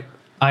 Yeah. Like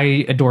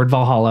I adored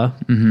Valhalla.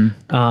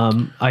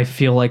 I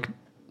feel like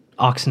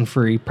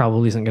Oxenfree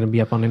probably isn't going to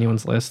be up on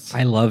anyone's lists.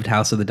 I loved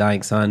House of the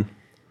Dying Sun.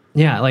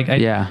 Yeah. Like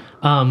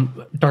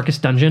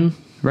Darkest Dungeon.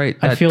 Right.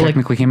 I That feel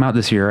technically came out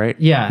this year, right?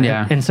 Yeah.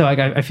 Yeah. And so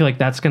I feel like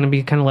that's going to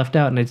be kind of left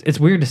out. And it's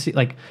weird to see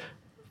like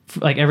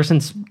ever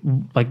since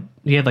like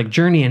you had like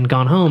Journey and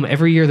Gone Home,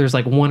 every year there's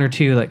like one or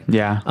two like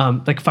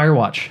like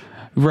Firewatch.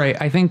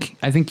 Right. I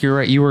think you're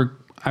right.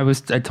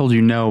 I told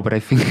you no, but I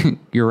think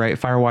you're right.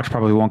 Firewatch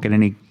probably won't get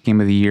any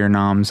Game of the Year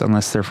noms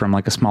unless they're from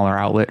like a smaller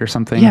outlet or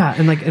something. Yeah,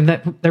 and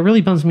that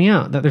really bums me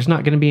out that there's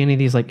not going to be any of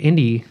these like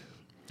indie.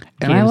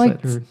 And I like,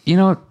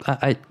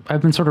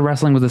 I've been sort of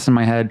wrestling with this in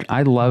my head.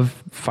 I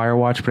love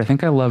Firewatch, but I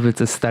think I love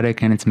its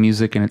aesthetic and its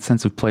music and its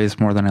sense of place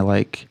more than I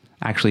like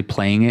actually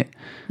playing it.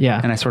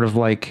 Yeah. And I sort of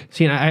like...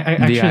 See, and I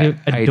actually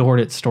adored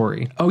its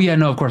story. Oh, yeah,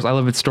 no, of course. I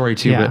love its story,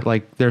 too. Yeah. But,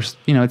 like, there's...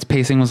 its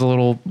pacing was a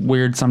little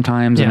weird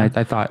sometimes, and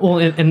I thought... Well,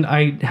 and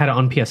I had it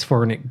on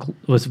PS4, and it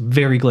was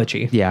very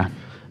glitchy. Yeah.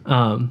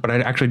 But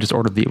I actually just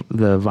ordered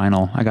the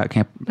vinyl. I got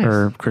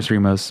Chris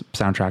Remo's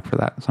soundtrack for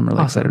that, so I'm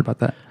really excited about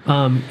that.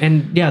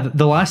 And, yeah,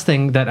 the last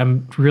thing that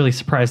I'm really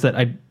surprised that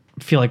I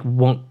feel like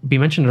won't be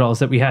mentioned at all is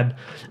that we had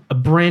a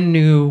brand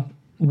new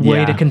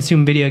way to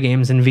consume video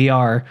games in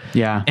VR.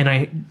 Yeah. And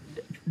I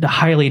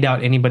highly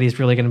doubt anybody's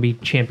really going to be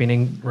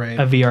championing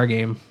a VR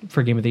game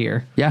for Game of the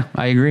Year. Yeah,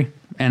 I agree.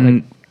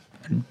 And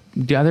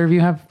do either of you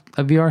have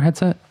a VR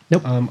headset?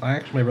 Nope.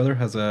 My brother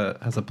has a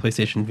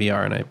PlayStation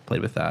VR, and I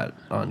played with that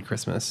on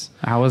Christmas.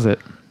 How was it?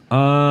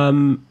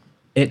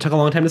 It took a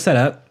long time to set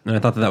up, and I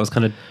thought that was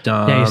kind of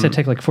dumb. Yeah, you said it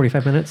took like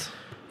 45 minutes.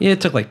 Yeah,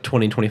 it took like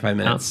 20, 25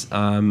 minutes.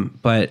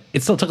 But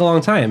it still took a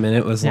long time, and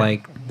it was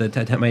like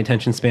my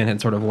attention span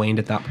had sort of waned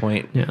at that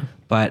point. Yeah.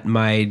 But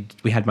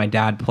we had my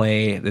dad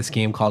play this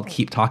game called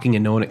Keep Talking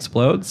and No One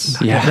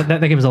Explodes. Yeah,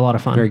 that game is a lot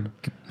of fun. Very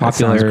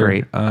popular,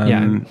 great.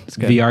 It's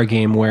good. VR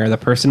game where the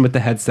person with the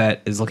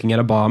headset is looking at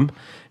a bomb,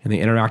 and they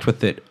interact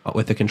with it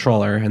with the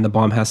controller, and the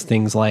bomb has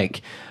things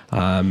like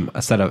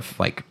a set of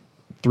like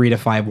 3 to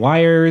 5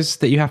 wires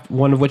that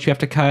one of which you have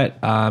to cut,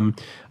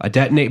 a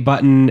detonate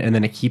button, and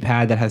then a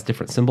keypad that has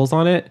different symbols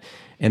on it.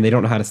 And they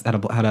don't know how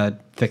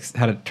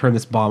to turn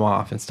this bomb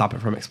off and stop it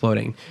from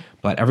exploding.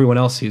 But everyone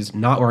else who's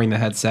not wearing the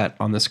headset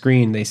on the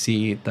screen, they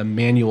see the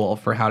manual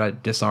for how to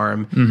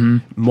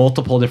disarm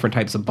multiple different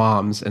types of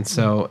bombs. And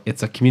so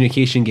it's a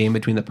communication game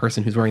between the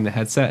person who's wearing the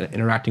headset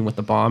interacting with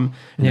the bomb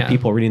and the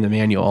people reading the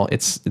manual.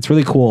 It's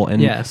really cool.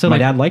 And so my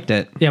dad liked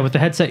it. Yeah, with the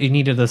headset, you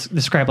need to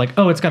describe like,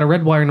 oh, it's got a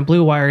red wire and a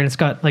blue wire, and it's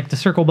got like the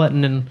circle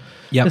button and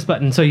this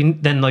button. So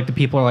then like the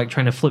people are like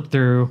trying to flip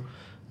through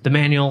the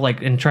manual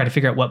like and try to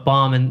figure out what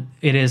bomb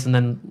it is, and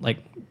then like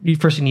you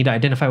need to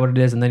identify what it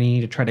is, and then you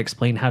need to try to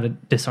explain how to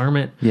disarm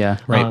it. Yeah,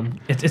 right.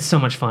 It's so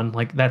much fun.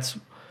 Like that's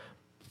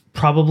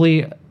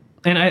probably,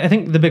 and I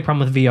think the big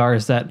problem with VR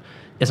is that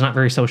it's not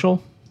very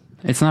social.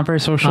 It's not very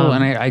social,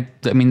 and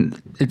I mean,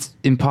 it's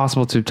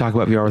impossible to talk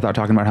about VR without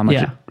talking about how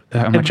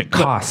much it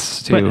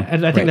costs too.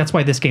 But I think that's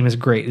why this game is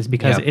great, is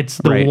because it's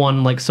the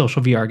one like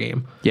social VR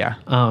game. Yeah.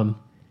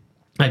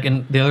 Like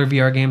in the other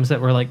VR games that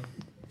were like,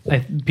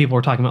 people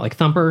were talking about like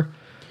Thumper.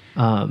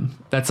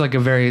 That's like a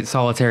very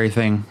solitary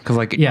thing because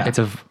like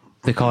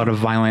they call it a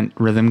violent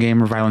rhythm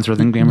game or violence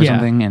rhythm game or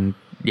something, and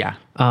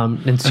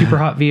and Super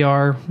Hot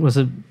VR was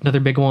another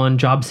big one.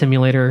 Job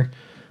Simulator.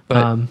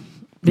 But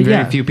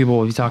very few people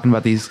will be talking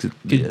about these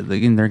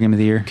in their game of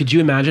the year. Could you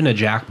imagine a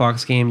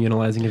Jackbox game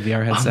utilizing a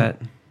VR headset?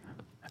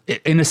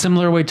 In a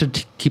similar way to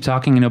Keep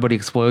Talking and Nobody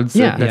Explodes,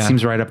 that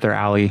seems right up their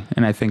alley,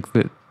 and I think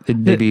that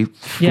it'd be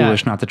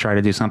foolish not to try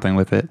to do something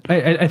with it.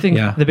 I think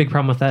the big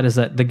problem with that is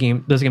that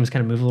those games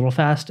kind of move a little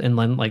fast, and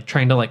then like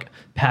trying to like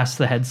pass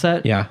the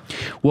headset. Yeah.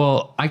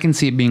 Well, I can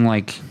see it being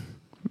like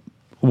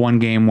one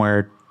game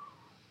where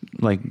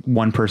like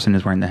one person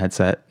is wearing the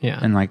headset,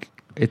 and like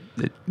it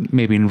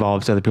maybe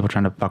involves other people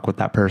trying to fuck with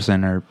that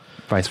person or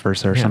vice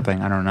versa or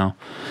something. I don't know.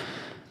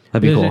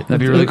 That'd be cool. That'd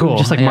be really cool.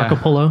 Just like Marco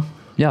Polo.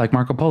 Yeah, like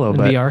Marco Polo,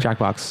 but VR.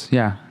 Jackbox.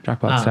 Yeah,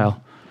 Jackbox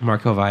style.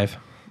 Marco Vive.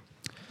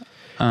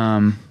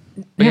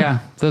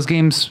 But those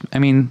games, I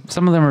mean,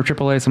 some of them are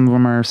AAA, some of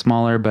them are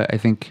smaller, but I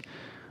think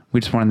we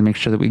just wanted to make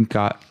sure that we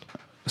got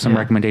some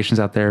recommendations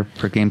out there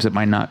for games that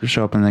might not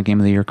show up in the Game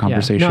of the Year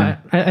conversation. No,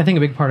 I think a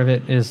big part of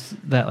it is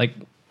that like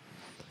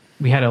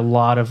we had a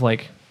lot of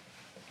like,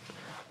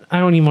 I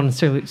don't even want to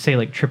necessarily say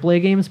like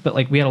AAA games, but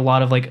like we had a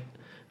lot of like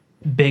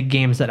big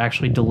games that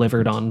actually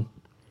delivered on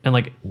and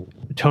like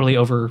totally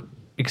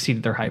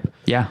exceeded their hype.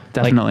 Yeah,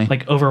 definitely.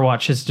 Like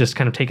Overwatch has just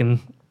kind of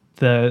taken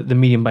the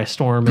medium by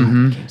storm,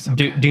 and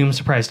Doom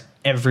surprised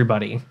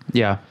everybody.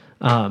 Yeah.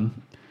 I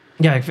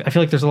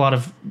feel like there's a lot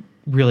of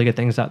really good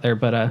things out there,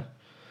 but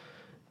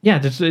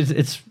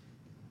it's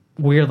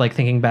weird like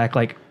thinking back,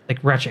 like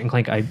Ratchet and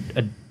Clank I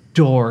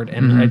adored,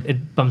 and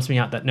it bumps me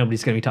out that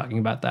nobody's going to be talking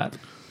about that.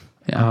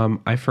 Yeah.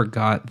 I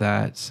forgot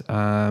that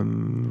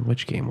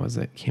which game was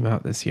it came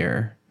out this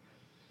year.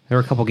 There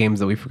were a couple games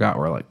that we forgot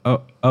were like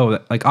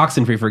like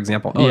Oxenfree, for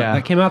example.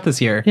 That came out this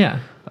year. Yeah.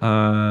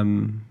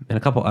 And a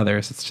couple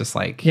others. It's just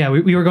like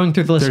we were going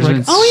through the list. There's like,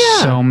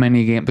 been so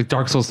many games. Like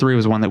Dark Souls 3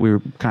 was one that we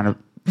were kind of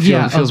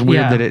feels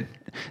weird that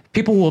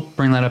people will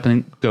bring that up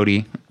in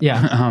GOTY.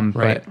 Yeah.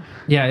 Right. But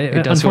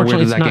it does feel weird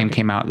unfortunately that game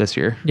came out this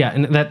year. Yeah,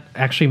 and that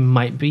actually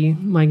might be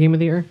my game of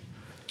the year.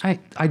 I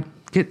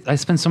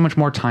spend so much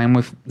more time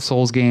with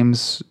Souls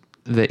games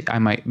that I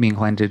might be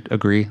inclined to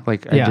agree.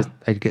 Like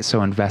I get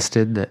so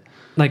invested that.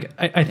 Like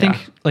I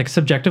think like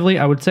subjectively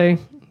I would say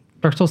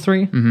Dark Souls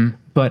 3,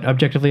 but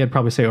objectively I'd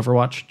probably say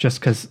Overwatch,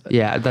 just because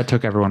that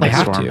took everyone by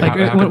have storm. to.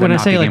 Like when I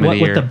say like what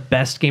the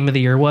best game of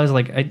the year was,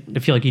 like I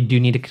feel like you do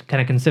need to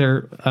kind of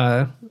consider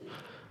a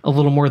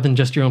little more than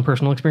just your own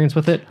personal experience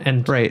with it,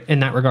 and in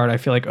that regard I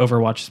feel like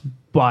Overwatch is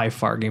by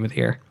far game of the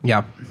year.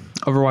 Yeah.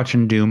 Overwatch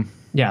and Doom.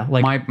 Yeah,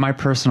 like my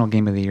personal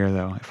game of the year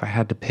though, if I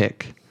had to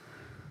pick,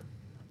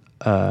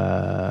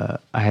 I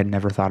had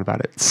never thought about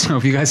it. So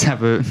if you guys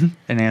have an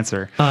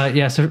answer.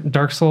 So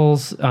Dark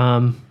Souls,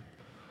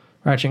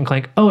 Ratchet and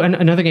Clank. Oh, and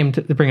another game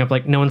to bring up,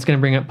 like no one's going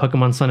to bring up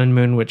Pokemon Sun and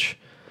Moon, which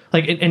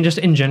like, and just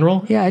in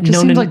general. Yeah, it just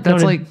seems like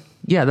that's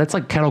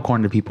like kettle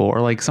corn to people,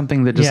 or like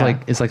something that just like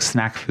is like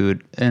snack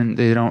food, and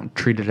they don't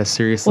treat it as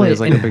seriously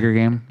as like a bigger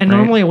game. And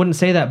normally I wouldn't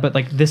say that, but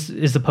like this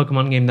is the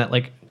Pokemon game that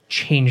like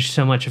changed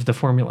so much of the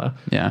formula.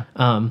 Yeah.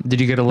 Did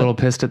you get a little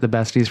pissed at the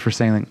besties for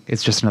saying like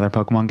it's just another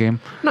Pokemon game?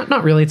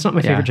 Not really. It's not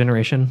my favorite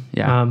generation.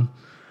 Yeah.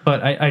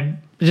 But I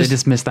just, they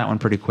just missed that one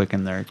pretty quick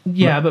in there.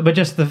 Yeah, but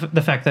just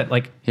the fact that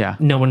like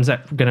no one's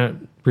gonna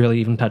really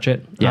even touch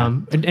it. Yeah.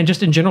 And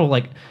just in general,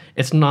 like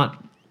it's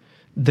not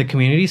the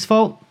community's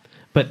fault,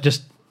 but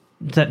just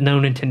that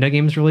no Nintendo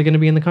game is really going to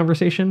be in the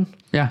conversation.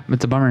 Yeah,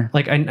 it's a bummer.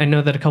 Like I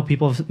know that a couple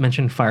people have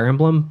mentioned Fire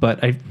Emblem,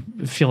 but I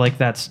feel like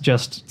that's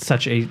just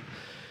such a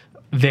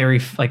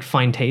very like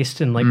fine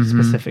taste and like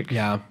specific.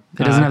 Yeah,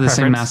 it doesn't have the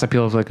same mass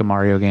appeal as like a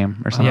Mario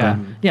game or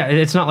something. Yeah.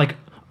 It's not like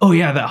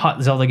that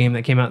hot Zelda game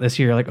that came out this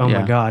year. Like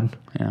my god.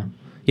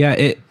 Yeah.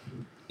 It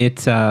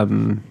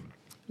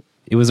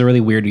was a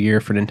really weird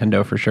year for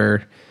Nintendo for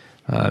sure.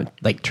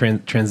 Like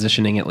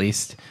transitioning at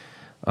least.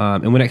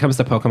 And when it comes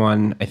to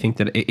Pokemon, I think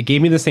that it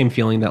gave me the same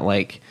feeling that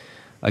like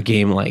a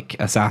game like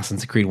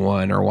Assassin's Creed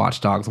 1 or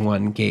Watch Dogs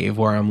 1 gave,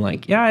 where I'm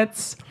like,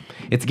 it's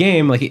a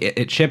game, like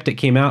it shipped, it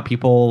came out,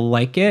 people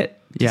like it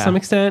to some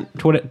extent,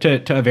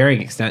 to a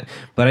varying extent.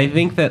 But I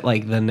think that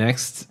like the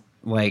next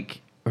like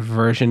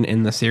version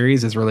in the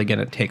series is really going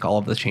to take all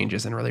of the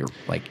changes and really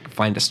like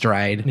find a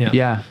stride.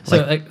 Yeah.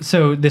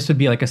 So this would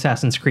be like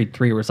Assassin's Creed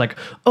 3, where it's like,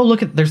 oh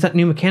look, there's that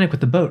new mechanic with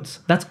the boats.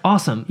 That's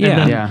awesome.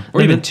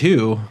 Or even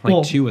 2.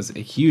 Like 2 was a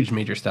huge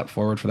major step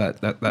forward for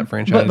that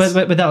franchise.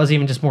 But that was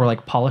even just more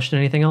like polished than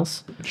anything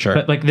else. Sure.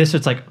 But like this,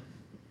 it's like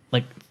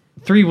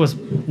 3 was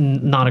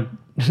not a.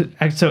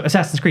 So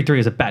Assassin's Creed 3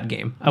 is a bad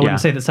game. I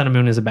wouldn't say that Sun and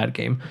Moon is a bad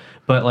game,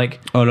 but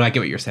like. Oh no, I get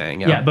what you're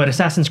saying. Yeah, but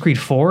Assassin's Creed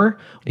 4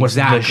 was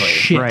the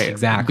shit. Right,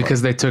 exactly.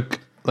 Because they took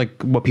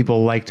like what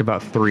people liked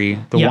about 3,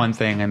 the Yeah. one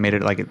thing, and made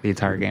it like the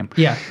entire game.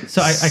 Yeah,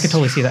 so I could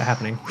totally see that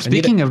happening.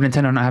 Speaking of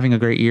Nintendo not having a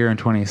great year in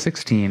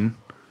 2016,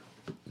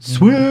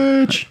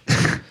 Switch.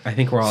 I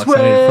think we're all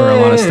excited for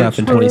a lot of stuff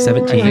in I think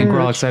 2017. we're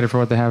all excited for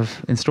what they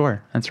have in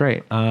store. That's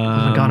right. Oh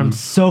my god, I'm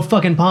so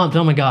fucking pumped.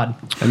 Oh my god.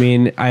 I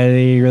mean, I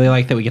really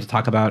like that we get to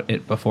talk about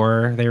it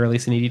before they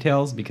release any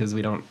details because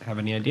we don't have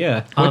any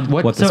idea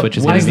what the so Switch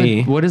is what going is to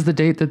the- be. What is the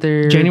date that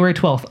they're January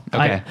 12th.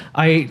 Okay.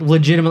 I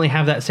legitimately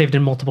have that saved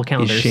in multiple He's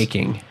calendars.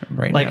 shaking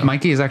right Like, now.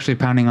 Mikey is actually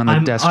pounding on the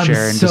I'm desk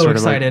chair and so just sort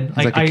excited. of like,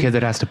 he's like Like, a kid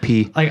that has to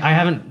pee. Like, I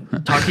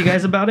haven't talked to you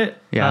guys about it.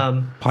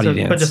 Yeah. Potty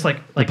dance. But just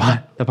like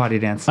The potty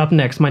dance. up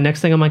next, my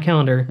next thing on my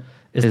calendar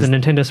is the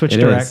Nintendo Switch It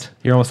Direct. is.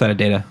 You're almost out of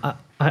data.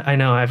 I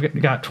know. I've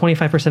got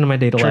 25% of my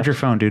data Charge left. your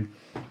phone, dude.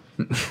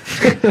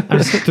 I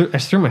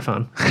just threw my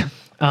phone.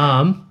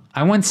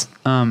 I once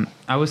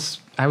I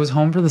was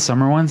home for the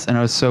summer once, and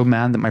I was so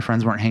mad that my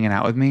friends weren't hanging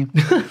out with me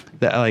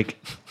that like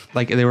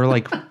they were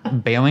like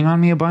bailing on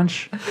me a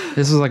bunch.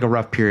 This was like a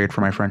rough period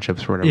for my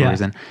friendships for whatever Yeah.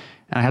 reason.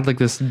 And I had like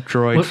this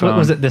Droid phone. What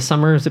was it this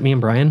summer? Was it me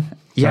and Brian?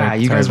 Yeah, Sorry-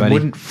 you sorry, guys buddy.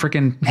 wouldn't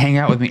freaking hang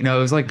out with me. No,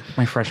 it was like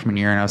my freshman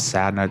year, and I was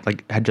sad, and I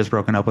like had just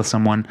broken up with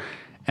someone,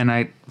 and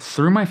I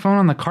threw my phone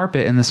on the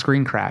carpet, and the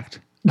screen cracked.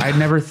 I'd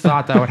never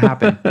thought that would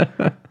happen,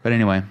 but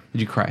anyway.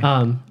 Did you cry?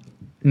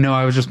 No,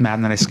 I was just mad,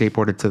 and then I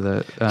skateboarded to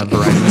the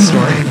Verizon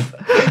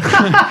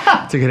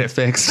store to get it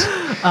fixed.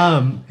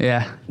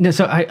 Yeah, No,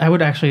 so I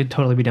would actually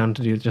totally be down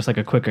to do just like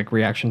a quick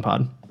reaction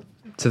pod.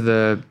 to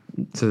the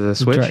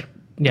Switch. Direct.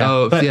 Yeah.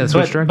 Oh, yeah, the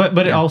Switch Direct. But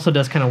it Yeah. also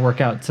does kind of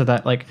work out so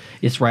that like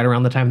it's right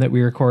around the time that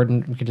we record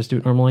and we could just do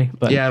it normally.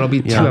 But Yeah, it'll be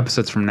Yeah. 2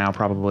 episodes from now,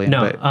 probably.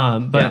 no,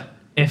 but but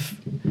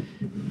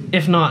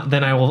if not,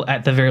 then I will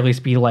at the very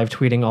least be live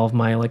tweeting all of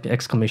my like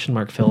exclamation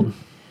mark filled.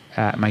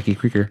 at Mikey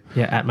Krieger.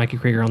 Yeah, at Mikey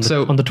Krieger on the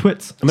So- on the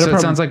twits. So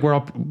it sounds like we're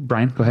all.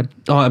 Brian, go ahead.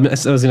 I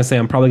was going to say,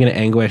 I'm probably going to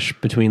anguish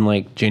between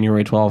like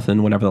January 12th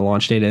and whenever the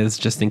launch date is,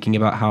 just thinking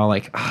about how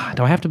like,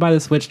 do I have to buy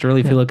the Switch to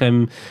really feel like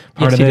I'm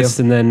part Yes, of you this?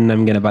 do. And then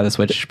I'm going to buy the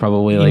Switch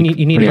probably like You need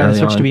to pretty buy the early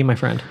Switch on. to be my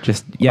friend.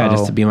 just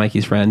Oh. to be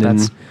Mikey's friend and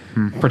That's-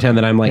 pretend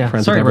that I'm like Yeah,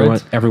 friends sorry, with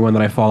Rhodes. everyone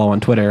that I follow on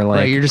Twitter. Like,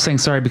 Right, you're just saying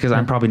sorry because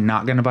I'm probably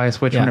not going to buy a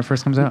Switch when Yeah. it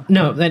first comes out.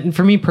 No, that,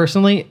 for me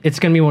personally, it's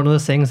going to be one of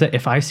those things that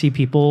if I see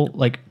people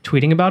like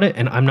tweeting about it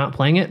and I'm not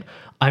playing it,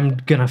 I'm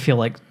gonna feel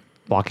like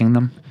Blocking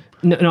them.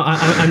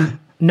 I'm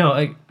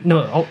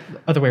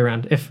other way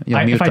around. If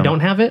You'll mute if I them. don't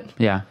have it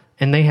Yeah.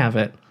 and they have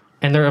it,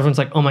 and everyone's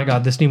like, "Oh my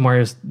god, this new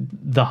Mario's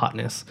the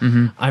hotness,"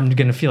 I'm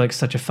gonna feel like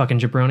such a fucking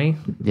jabroni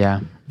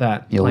Yeah.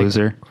 that You like,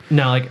 loser.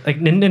 No, like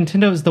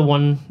Nintendo is the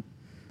one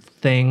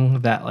thing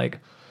that like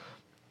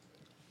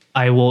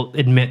I will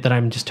admit that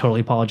I'm just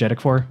totally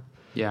apologetic for.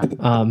 Yeah.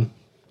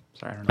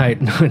 Sorry, I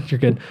don't know. No, you're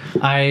good.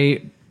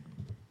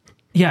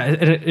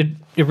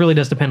 It really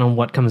does depend on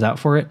what comes out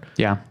for it.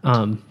 Yeah.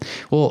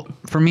 Well,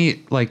 for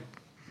me, like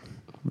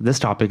this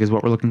topic is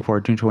what we're looking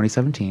forward to in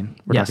 2017.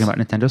 We're Yes. talking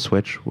about Nintendo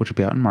Switch, which will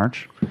be out in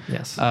March.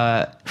 Yes.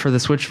 For the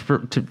Switch,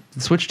 the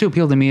Switch to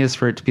appeal to me is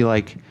for it to be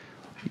like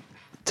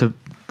to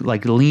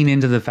lean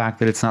into the fact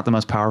that it's not the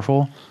most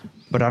powerful,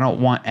 but I don't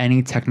want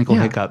any technical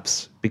Yeah.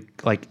 hiccups.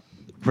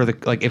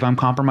 If I'm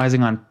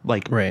compromising on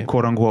Right.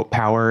 quote unquote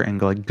power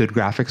and like good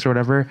graphics or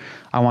whatever,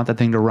 I want that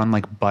thing to run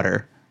like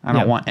butter. I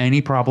don't Yeah. want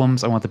any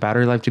problems. I want the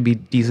battery life to be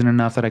decent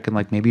enough that I can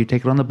like maybe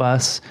take it on the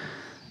bus,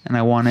 and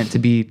I want it to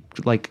be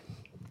like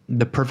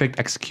the perfect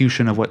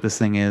execution of what this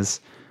thing is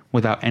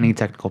without any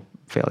technical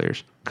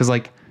failures. Because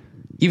like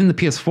even the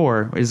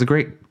PS4 is a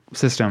great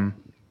system,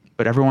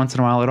 but every once in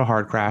a while it'll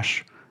hard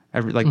crash.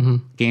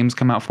 Games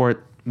come out for it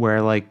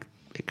where like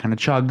it kind of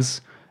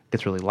chugs,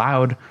 gets really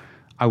loud.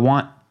 I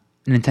want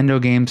Nintendo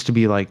games to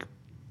be like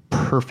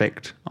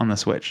perfect on the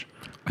Switch.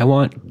 I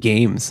want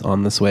games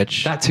on the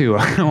Switch. That too.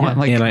 I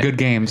want good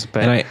games,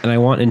 but and I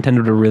want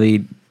Nintendo to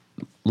really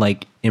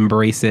like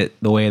embrace it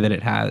the way that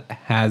it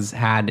has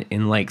had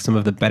in like some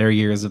of the better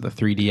years of the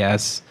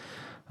 3DS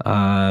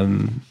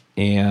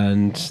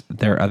and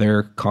their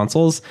other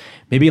consoles.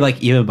 Maybe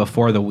like even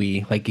before the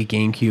Wii, like a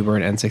GameCube or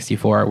an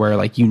N64, where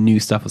like you knew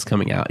stuff was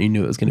coming out, you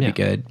knew it was going to be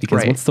good. Because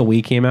Right. once the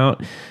Wii came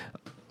out,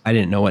 I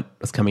didn't know what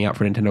was coming out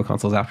for Nintendo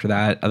consoles after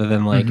that, other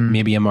than like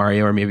maybe a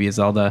Mario or maybe a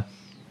Zelda.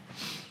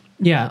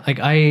 Yeah,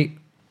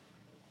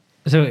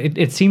 so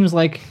it seems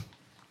like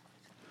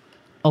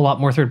a lot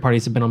more third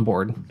parties have been on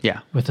board. Yeah.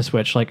 With the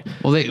Switch, like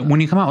well, when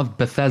you come out with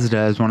Bethesda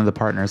as one of the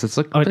partners, it's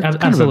like Oh, that's kind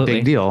of a absolutely.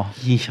 big deal,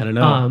 Yeesh, I don't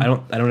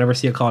know. I don't ever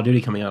see a Call of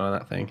Duty coming out on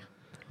that thing.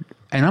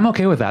 and I'm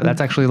okay with that.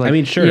 That's actually like I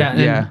mean, sure.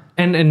 yeah,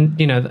 and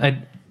you know,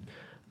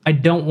 I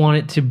don't want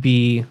it to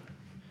be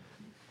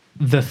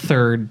the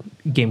third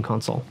game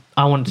console.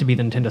 I want it to be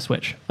the Nintendo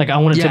Switch. Like I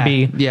want it to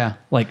be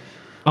like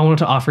I want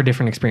it to offer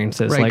different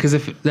experiences. right. Like Because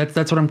if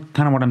that's what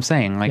I'm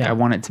saying. Like Yeah. I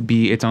want it to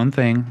be its own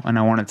thing, and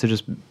I want it to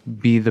just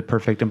be the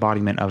perfect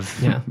embodiment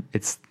of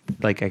its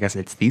like I guess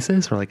its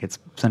thesis or like its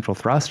central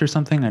thrust or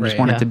something. I just Right.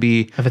 want it to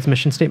be. of its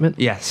mission statement.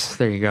 Yes,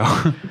 there you go.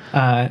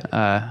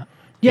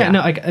 Yeah,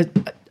 no,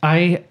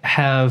 I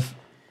have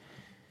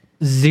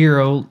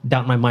zero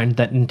doubt in my mind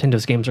that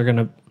Nintendo's games are going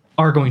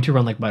to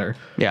run like butter.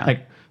 Yeah.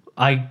 Like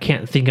I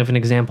can't think of an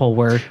example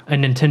where a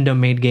Nintendo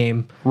made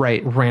game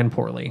Right. ran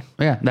poorly.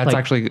 Yeah, that's Like-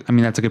 actually. I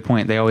mean, that's a good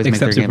point. They always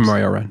Except make their Super games.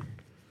 Mario Run.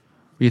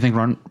 You think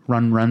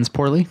runs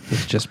poorly?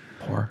 It's just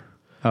poor.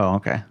 Oh,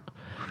 okay.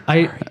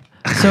 I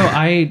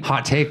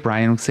Hot take,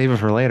 Brian. Save it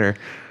for later.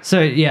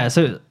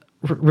 So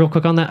real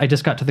quick on that, I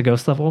just got to the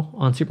ghost level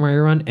on Super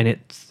Mario Run, and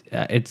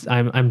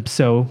I'm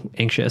so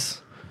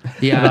anxious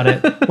Yeah, about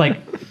it. Like,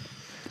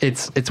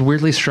 it's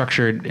weirdly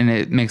structured and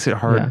it makes it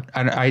hard.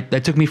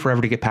 That took me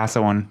forever to get past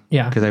that one.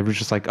 Yeah. because I was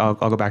just like, I'll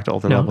go back to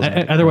older no,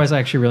 levels. otherwise I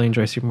actually really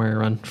enjoy Super Mario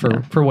Run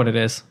for what it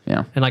is.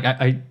 Yeah. And like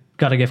I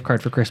got a gift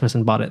card for Christmas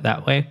and bought it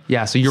that way.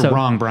 Yeah, so you're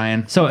wrong,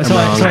 Brian. So I'm so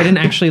wrong. I didn't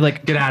actually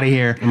like Get out of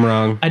here. I'm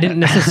wrong. I didn't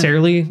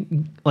necessarily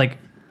like.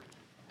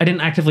 I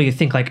didn't actively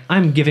think like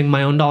I'm giving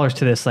my own dollars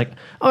to this. Like,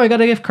 oh, I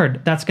got a gift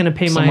card that's going to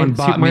pay Someone my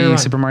bought Super Mario me Run.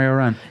 Super Mario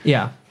Run.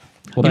 Yeah,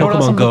 Well, You know what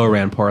else Pokemon I'm Go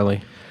ran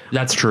poorly.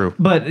 That's true.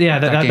 but yeah,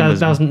 that game was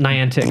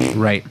Niantic.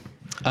 Right.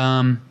 You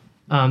know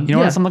what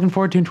yeah. else I'm looking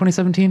forward to in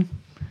 2017?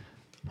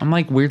 I'm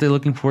like weirdly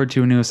looking forward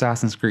to a new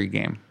Assassin's Creed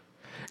game.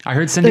 I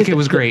heard Syndicate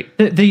was great.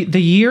 The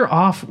year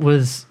off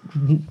was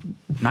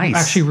Nice.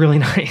 actually really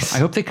nice. I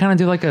hope they kind of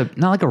do like a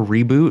not like a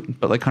reboot,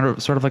 but like kind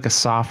of sort of like a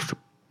soft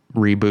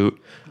reboot.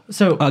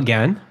 So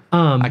Again.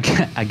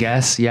 I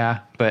guess, yeah,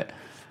 but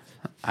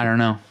I don't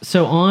know.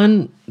 So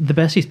on the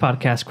Besties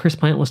podcast, Chris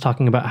Plant was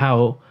talking about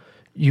how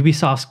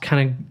Ubisoft's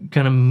kind of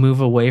going to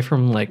move away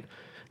from like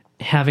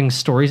having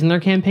stories in their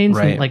campaigns.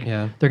 Right, And, like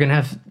yeah. they're going to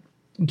have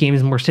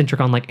games more centric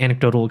on like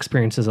anecdotal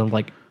experiences of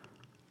like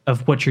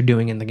of what you're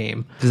doing in the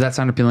game. Does that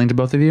sound appealing to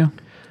both of you?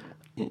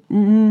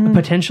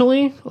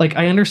 Potentially, like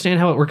I understand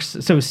how it works.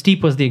 So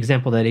Steep was the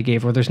example that he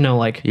gave where there's no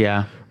like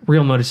Yeah.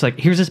 real mode. It's like,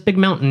 here's this big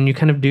mountain, you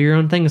kind of do your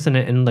own things in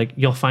it, and like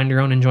you'll find your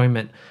own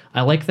enjoyment.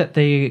 I like that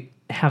they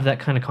have that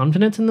kind of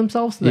confidence in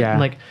themselves. That, Yeah.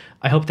 Like,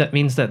 I hope that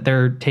means that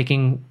they're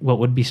taking what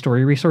would be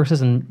story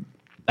resources and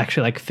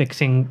actually like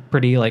fixing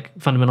pretty like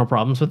fundamental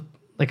problems with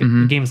like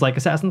games like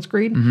Assassin's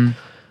Creed.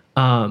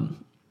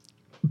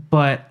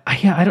 But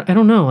I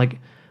don't know. Like,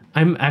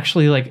 I'm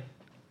actually like,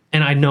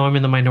 and I know I'm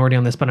in the minority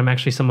on this, but I'm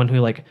actually someone who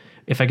like,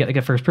 if I get like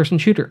a first person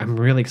shooter, I'm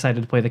really excited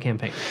to play the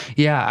campaign.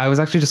 Yeah, I was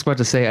actually just about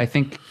to say, I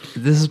think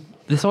this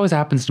always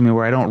happens to me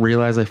where I don't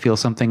realize I feel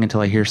something until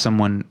I hear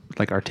someone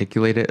like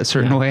articulate it a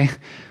certain way.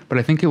 But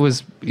I think it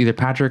was either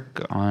Patrick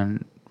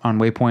on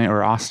Waypoint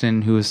or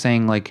Austin who was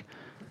saying like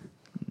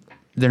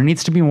there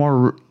needs to be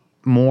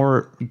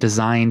more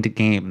designed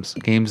games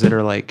that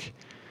are like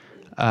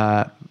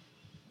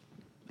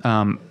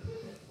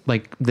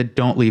that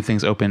don't leave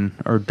things open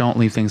or don't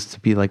leave things to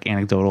be like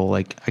anecdotal.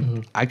 Like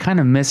I kind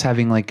of miss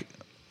having like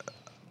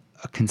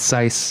a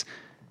concise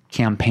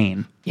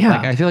campaign. Yeah.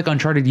 Like I feel like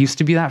Uncharted used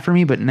to be that for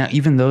me, but now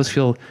even those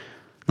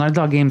Naughty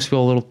Dog games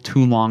feel a little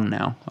too long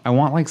now. I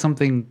want like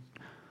something.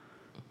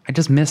 I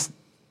just miss.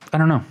 I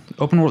don't know.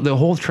 Open world. The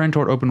whole trend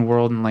toward open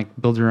world and like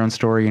build your own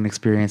story and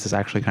experience is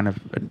actually kind of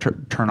a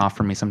turn off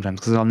for me sometimes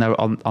because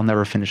I'll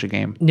never finish a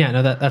game. Yeah,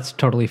 no, that's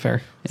totally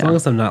fair. As long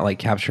as I'm not like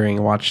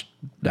capturing watch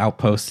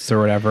outposts or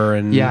whatever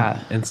and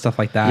and stuff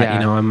like that, Yeah. you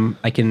know,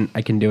 I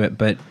can do it.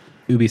 But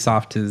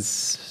Ubisoft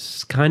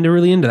is kind of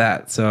really into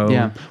that. So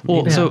Yeah.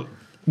 Well, so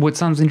what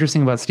sounds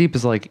interesting about Steep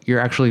is like you're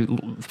actually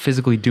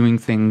physically doing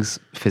things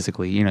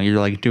physically. You know, you're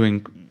like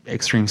doing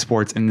extreme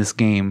sports in this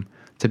game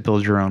to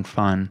build your own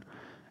fun.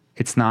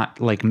 It's not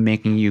like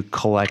making you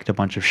collect a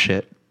bunch of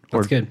shit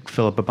or That's good.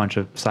 fill up a bunch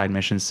of side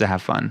missions to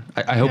have fun.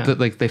 I hope that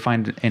like they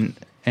find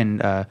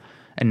an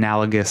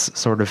analogous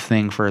sort of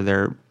thing for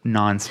their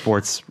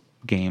non-sports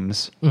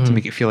games to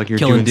make it feel like you're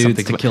killing doing dudes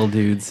something. to kill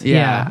dudes.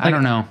 Yeah, I like,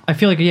 don't know. I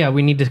feel like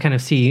we need to kind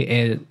of see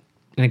an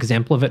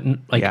example of it,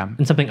 in, like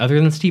in something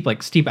other than Steep.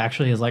 Like Steep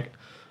actually is like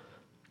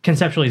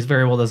conceptually is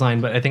very well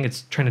designed, but I think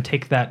it's trying to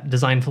take that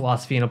design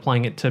philosophy and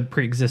applying it to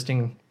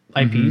pre-existing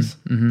IPs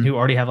who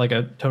already have like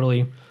a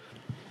totally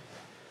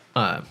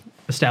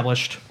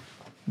established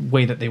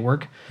way that they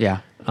work. Yeah.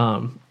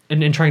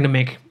 And trying to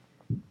make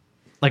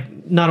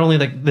like not only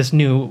like this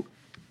new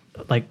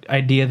like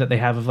idea that they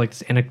have of like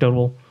this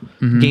anecdotal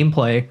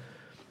gameplay,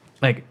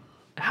 like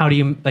how do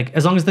you like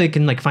as long as they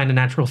can like find a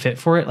natural fit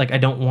for it, like I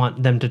don't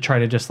want them to try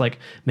to just like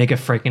make a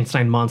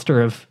Frankenstein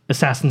monster of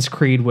Assassin's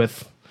Creed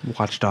with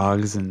Watch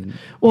Dogs and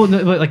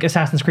like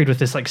Assassin's Creed with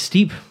this like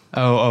Steep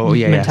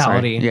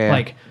mentality.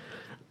 Like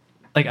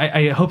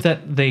I hope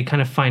that they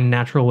kind of find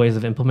natural ways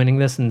of implementing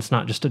this and it's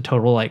not just a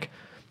total like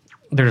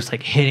they're just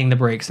like hitting the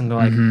brakes and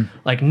they're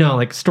like no,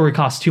 like story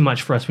costs too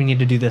much for us, we need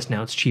to do this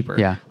now, it's cheaper.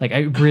 Like I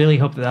really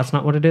hope that that's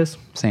not what it is.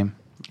 Same.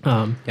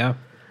 Yeah.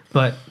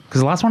 But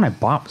Because the last one I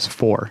bought was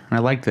 4 and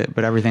I liked it,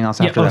 but everything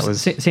else after that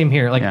was same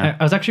here. Like I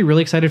was actually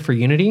really excited for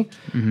Unity,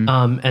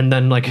 and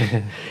then like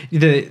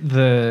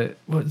the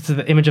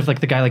image of like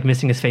the guy like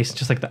missing his face,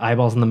 just like the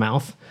eyeballs in the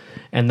mouth,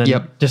 and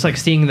then just like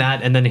seeing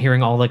that, and then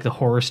hearing all like the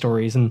horror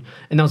stories, and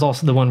that was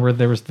also the one where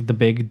there was the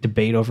big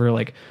debate over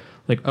like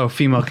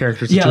female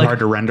characters are too hard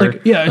to render.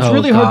 Like, it's Oh,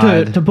 really hard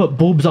God. to put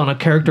boobs on a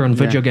character in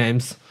video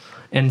games,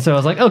 and so I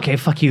was like, okay,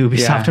 fuck you, Ubisoft.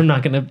 Yeah. I'm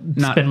not gonna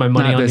spend my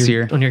money not on this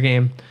year. on your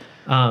game.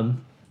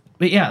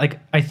 But yeah, like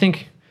I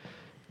think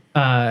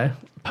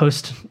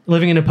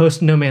living in a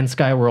post No Man's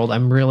Sky world,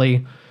 I'm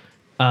really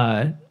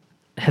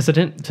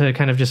hesitant to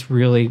kind of just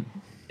really,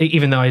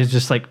 even though I was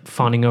just like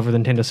fawning over the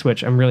Nintendo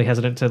Switch, I'm really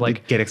hesitant to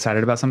like Get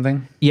excited about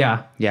something?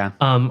 yeah. Yeah.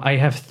 I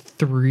have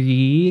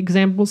 3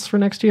 examples for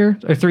next year,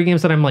 or 3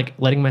 games that I'm like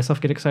letting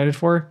myself get excited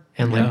for,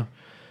 and like,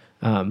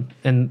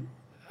 and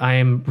I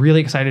am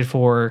really excited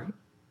for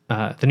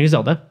the new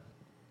Zelda.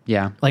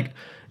 Yeah. Like,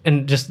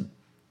 and just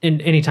in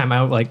any time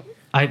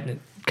I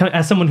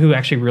as someone who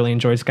actually really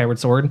enjoys Skyward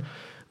Sword,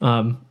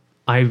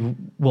 I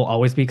will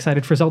always be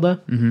excited for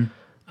Zelda.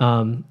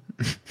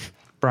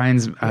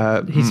 Brian's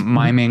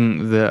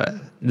miming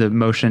the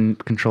motion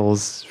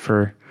controls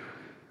for.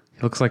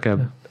 He looks like a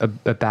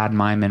bad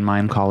mime in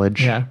mime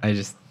college. Yeah. I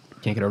just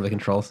can't get over the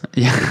controls.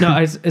 Yeah. No,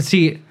 I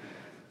see.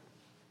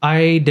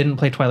 I didn't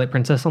play Twilight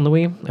Princess on the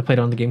Wii. I played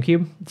it on the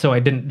GameCube, so I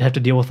didn't have to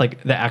deal with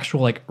like the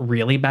actual like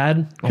really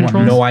bad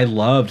controls. No, I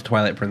loved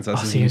Twilight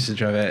Princess's see.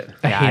 usage of it.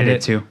 I Yeah, I hated did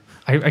it too.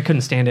 I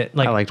couldn't stand it.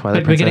 Like I like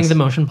Twilight getting Princess. the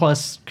Motion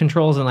Plus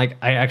controls, and like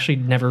I actually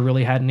never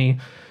really had any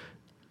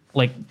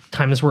like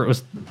times where it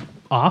was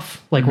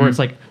off, like where it's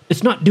like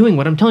it's not doing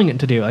what I'm telling it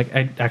to do. Like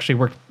it actually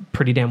worked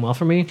pretty damn well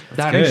for me. good.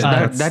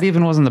 That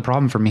even wasn't the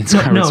problem for me in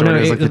Skyward no, Sword. no, It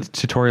was like it-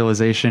 the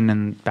tutorialization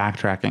and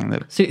backtracking.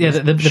 That See, yeah,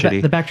 the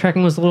shitty.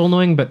 backtracking was a little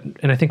annoying,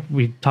 and I think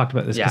we talked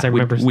about this because Yeah, I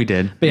remember we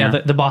did. But yeah,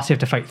 Yeah. the boss you have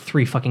to fight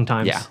 3 fucking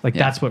times. Yeah, like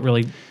yeah. that's what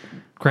really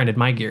grinded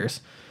my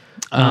gears.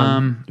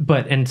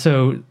 But and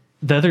so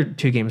the other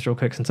 2 games, real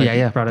quick, since I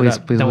Yeah, brought please,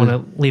 it up, please, don't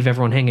want to leave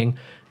everyone hanging.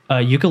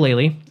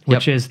 Ukulele,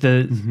 which Yep. is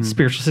the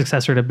spiritual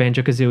successor to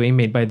Banjo-Kazooie,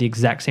 made by the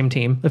exact same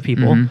team of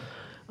people,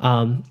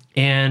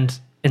 and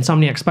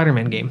Insomniac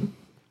Spider-Man game.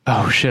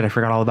 Oh shit! I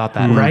forgot all about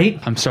that. Right?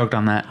 I'm stoked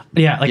on that.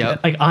 Yeah, like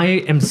Yep. like I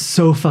am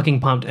so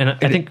fucking pumped, and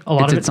I think a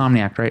lot it's of it.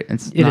 Insomniac, right?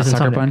 It's It not is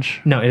Sucker Insomniac.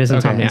 Punch. No, it is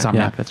Okay, Insomniac. Insomniac.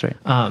 Yeah. That's right.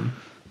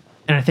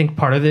 And I think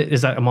part of it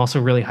is that I'm also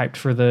really hyped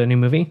for the new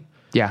movie.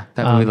 Yeah,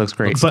 that movie looks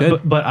great.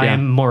 But I Yeah.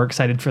 am more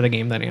excited for the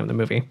game than I am the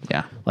movie.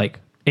 Yeah. Like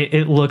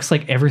it looks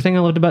like everything I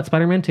loved about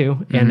Spider-Man 2,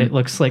 Mm-hmm. and it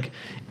looks like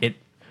it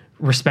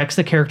respects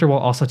the character while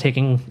also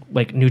taking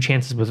like new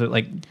chances with it,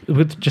 like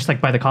with just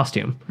like by the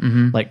costume.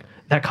 Like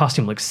that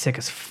costume looks sick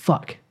as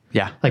fuck.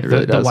 Yeah, Like it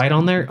really the does. white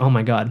on there. Oh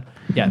my god.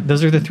 Yeah,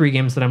 those are the 3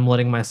 games that I'm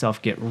letting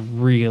myself get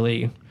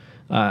really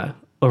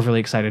overly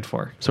excited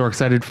for. So we're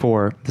excited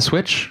for the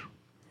Switch.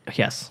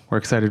 Yes, We're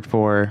excited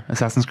for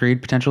Assassin's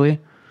Creed potentially.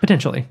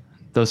 potentially.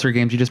 Those 3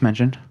 games you just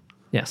mentioned.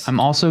 Yes. I'm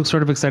also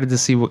sort of excited to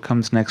see what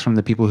comes next from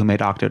the people who made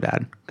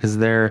Octodad because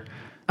they're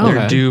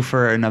Okay. due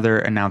for another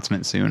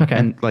announcement soon. Okay.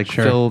 And like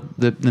Phil,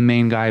 the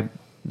main guy,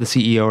 the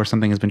CEO or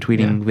something, has been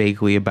tweeting Yeah.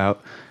 vaguely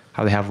about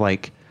how they have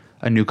like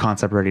a new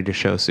concept ready to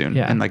show soon.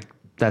 Yeah. And like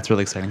that's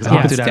really exciting because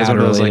Yeah. Octodad is one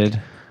of those like.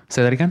 Related.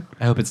 Say that again.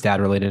 I hope it's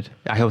dad related.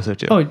 I hope so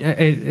too. Oh,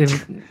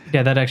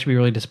 yeah, that'd actually be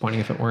really disappointing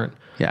if it weren't.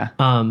 yeah.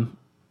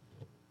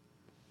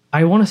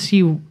 I want to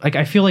see, like,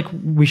 I feel like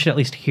we should at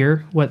least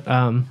hear what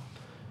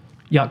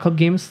Yacht Club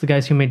Games, the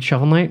guys who made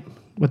Shovel Knight,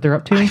 what they're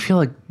up to. I feel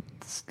like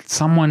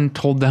someone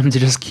told them to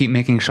just keep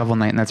making Shovel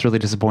Knight, and that's really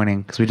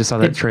disappointing because we just saw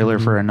that trailer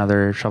for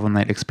another Shovel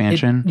Knight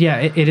expansion.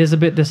 It is a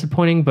bit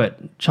disappointing, but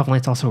Shovel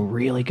Knight's also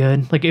really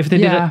good. Like, if they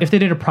Yeah.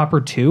 did a proper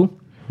 2,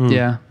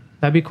 Yeah,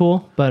 that'd be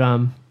cool. But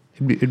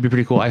it'd be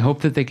pretty cool. I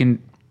hope that they can.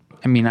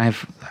 I mean,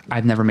 I've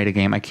never made a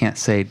game. I can't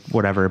say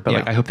whatever, but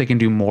like Yeah. I hope they can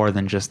do more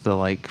than just the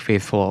like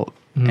faithful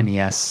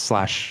NES /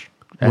 More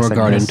SNES.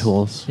 garden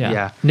tools. yeah,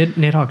 Yeah.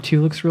 Nidhogg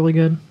 2 looks really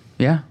good.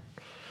 Yeah.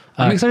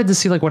 I'm excited to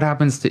see like what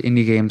happens to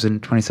indie games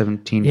in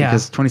 2017 Yeah.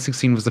 because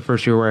 2016 was the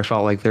first year where I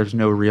felt like there's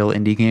no real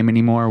indie game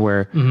anymore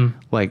where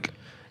like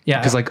Yeah.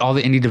 because like all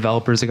the indie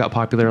developers that got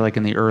popular like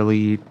in the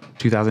early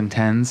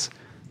 2010s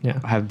Yeah.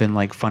 have been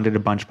like funded a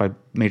bunch by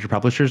major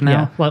publishers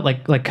now. Yeah,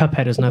 like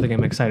Cuphead is another game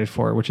I'm excited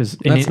for, which is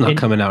That's not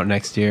coming out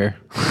next year.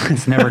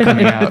 It's never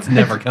coming out. It's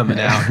never coming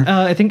out.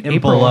 I think And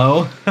April.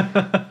 Below.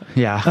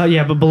 Yeah.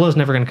 Yeah, but Below's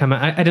never going to come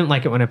out. I didn't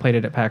like it when I played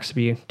it at PAX, to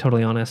be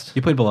totally honest.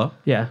 You played Below?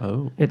 Yeah.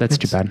 Oh. That's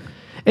too it's- bad.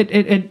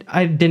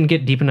 I didn't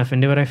get deep enough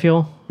into it, I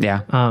feel.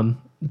 Yeah.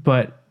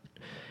 But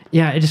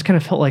yeah, it just kind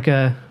of felt like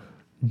a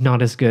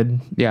not as good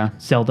Yeah.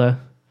 Zelda.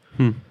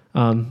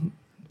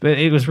 But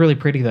it was really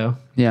pretty though.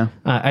 Yeah.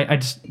 I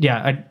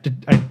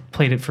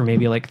played it for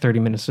maybe like 30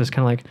 minutes, just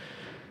kind of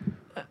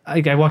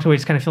like I walked away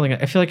just kind of feeling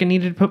I feel like I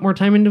needed to put more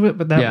time into it,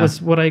 but that Yeah.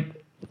 was what I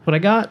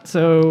got.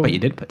 So But you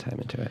did put time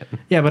into it.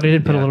 yeah, but I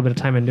did put a little bit of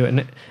time into it,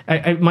 and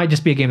it might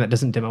just be a game that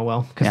doesn't demo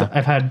well because Yeah.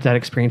 I've had that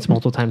experience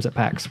multiple times at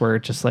PAX where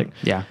it's just like,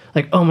 Yeah.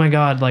 like oh my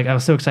god, like I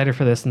was so excited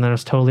for this, and then I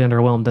was totally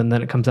underwhelmed, and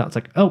then it comes out, it's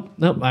like oh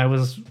nope, I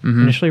was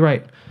initially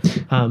right.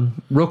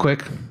 Real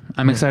quick,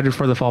 I'm excited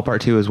for the Fall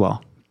Part 2 as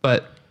well.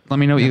 But let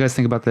me know what you guys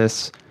think about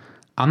this.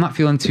 I'm not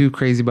feeling too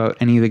crazy about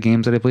any of the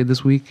games that I played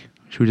this week.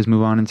 Should we just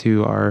move on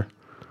into our...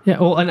 Yeah,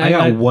 well, and I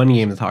got one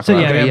game to talk So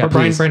about. yeah, Okay, yeah, but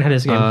Brian please. had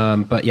his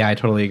game. But yeah, I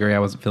totally agree. I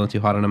wasn't feeling too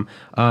hot on him.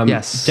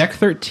 Yes. Deck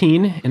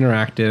 13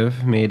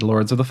 Interactive made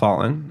Lords of the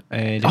Fallen.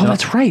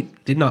 that's right.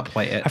 Did not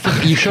play it.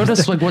 You showed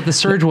us like what the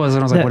Surge was,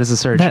 and I was like, what is the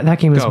Surge? That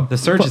game is Go. The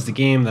Surge is the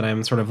game that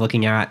I'm sort of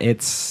looking at.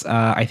 It's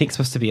I think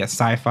supposed to be a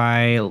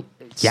sci-fi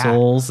Yeah.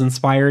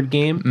 Souls-inspired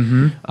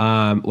game,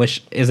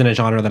 which isn't a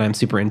genre that I'm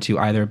super into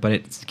either, but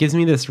it gives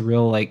me this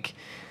real, like,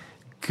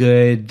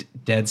 good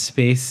Dead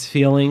Space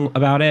feeling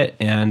about it,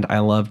 and I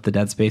love the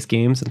Dead Space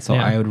games, and so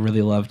Yeah. I would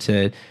really love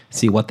to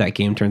see what that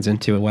game turns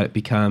into and what it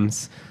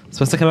becomes. It's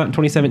supposed to come out in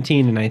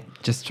 2017, and I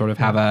just sort of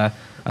have a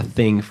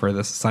thing for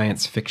the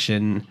science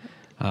fiction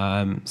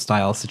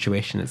style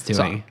situation it's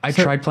doing. I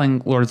tried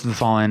playing Lords of the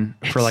Fallen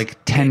for like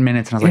 10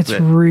 minutes, and I was It's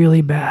like,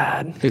 really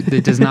bad.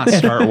 it does not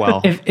start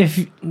well. If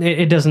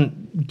it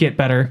doesn't get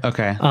better.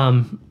 Okay.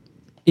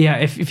 Yeah,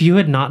 if you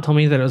had not told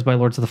me that it was by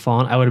Lords of the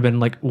Fallen, I would have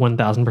been like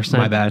 1000%.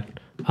 My bad.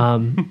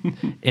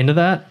 Into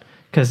that,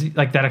 because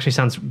like that actually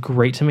sounds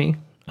great to me,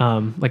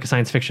 like a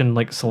science fiction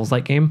like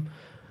Souls-like game,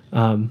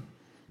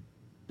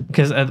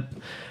 because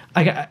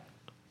I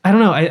don't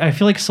know, I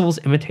feel like Souls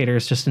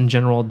imitators just in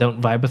general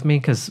don't vibe with me,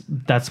 because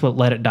that's what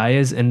Let It Die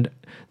is, and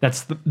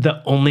that's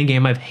the only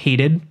game I've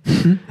hated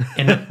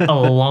in a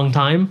long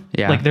time.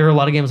 Yeah. Like there are a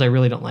lot of games I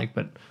really don't like,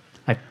 but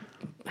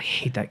I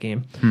hate that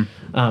game.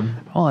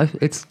 Well,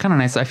 it's kind of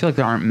nice. I feel like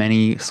there aren't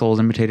many Souls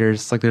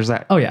imitators. Like there's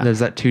that. Oh, yeah. There's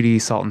that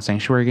 2D Salt and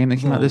Sanctuary game that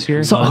came out this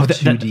year. So- Love that-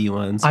 2D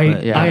ones. I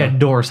but yeah.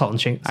 adore Salt and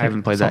Sanctuary. I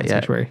haven't played that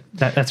yet.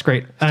 That's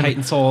great. And-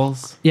 Titan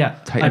Souls. Yeah,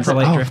 Titan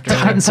Hyperlight Souls. Drifter.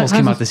 Titan Souls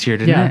came out this year,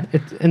 didn't yeah,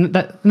 it? and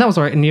that was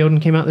all right. And Jotun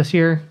came out this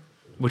year.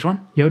 Which one?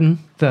 Jotun,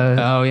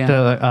 Oh, yeah.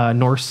 the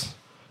Norse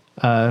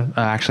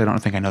Actually, I don't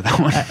think I know that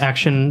one.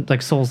 action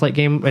like Souls-like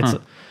game. It's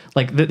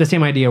like the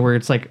same idea where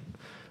it's like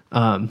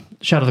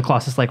Shadow of the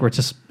Colossus, like where it's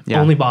just Yeah.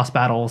 only boss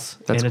battles.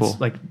 That's and cool.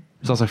 It's like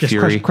There's also just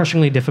Fury.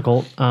 crushingly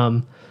difficult.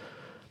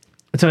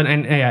 So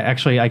and yeah,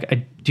 actually,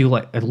 I do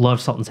like, I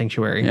love Salt and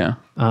Sanctuary. Yeah.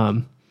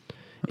 And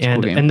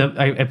cool game. and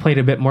I played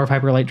a bit more of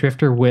Hyperlight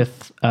Drifter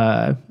with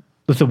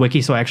the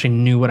wiki, so I actually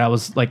knew what I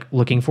was like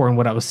looking for and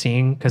what I was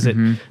seeing, because it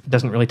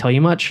doesn't really tell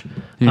you much.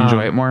 Did you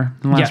enjoy it more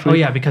than last Yeah,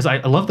 week? because I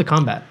love the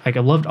combat. Like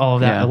I loved all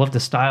of that. Yeah. I love the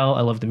style.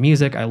 I love the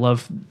music. I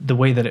love the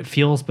way that it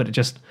feels, but it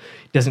just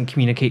doesn't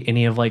communicate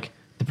any of like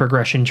the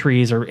progression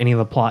trees or any of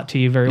the plot to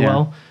you very Yeah.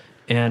 well.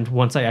 And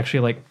once I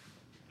actually like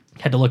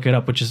had to look it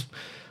up, which is,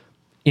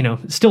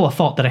 still a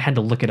fault that I had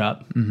to look it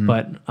up.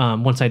 But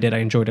once I did, I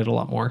enjoyed it a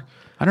lot more.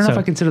 I don't know So- if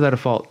I consider that a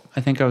fault.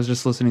 I think I was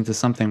just listening to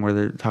something where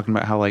they're talking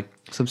about how like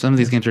some of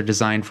these games are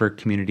designed for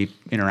community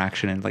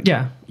interaction and like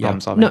problem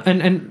solving. No,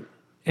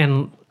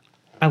 and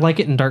I like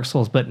it in Dark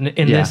Souls, but in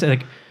Yeah. this,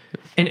 like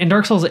in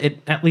Dark Souls, it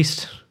at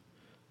least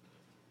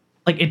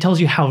like it tells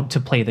you how to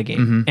play the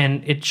game,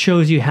 and it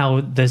shows you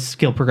how the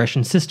skill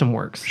progression system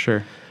works.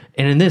 Sure.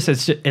 And in this,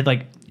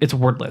 it's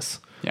wordless.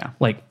 Yeah.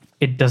 Like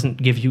it doesn't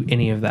give you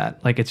any of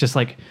that. Like it's just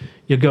like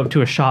you go up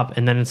to a shop,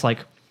 and then it's like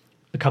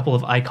a couple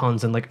of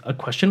icons and like a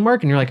question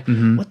mark, and you're like,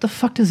 what the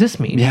fuck does this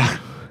mean? Yeah.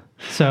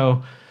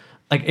 So,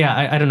 like,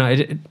 yeah, I don't know.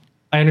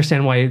 I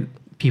understand why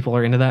people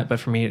are into that, but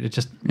for me, it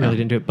just really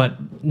didn't do it.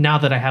 But now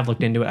that I have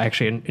looked into it, I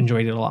actually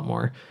enjoyed it a lot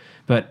more.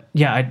 But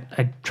yeah,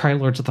 I tried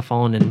Lords of the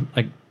Fallen, and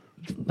like,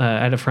 I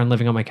had a friend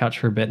living on my couch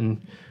for a bit,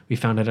 and we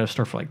found it at a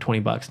store for like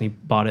 $20, and he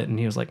bought it, and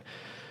he was like,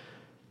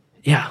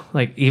 yeah,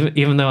 like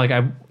even though like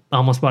I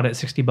almost bought it at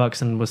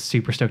 $60 and was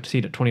super stoked to see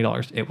it at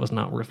 $20, it was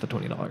not worth the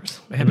 $20.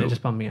 And it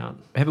just bummed me out.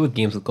 I have it with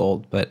Games with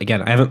Gold, but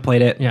again, I haven't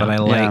played it, Yeah. but I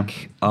Yeah.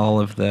 like all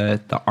of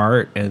the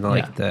art and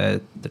like the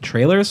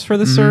trailers for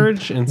the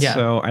Surge, and Yeah.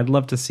 so I'd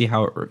love to see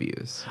how it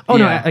reviews. Oh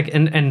no, Yeah.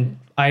 and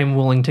I am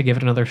willing to give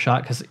it another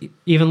shot, because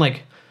even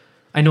like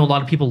I know a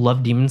lot of people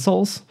love Demon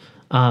Souls.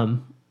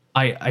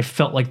 I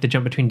felt like the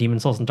jump between Demon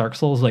Souls and Dark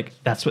Souls, like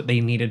that's what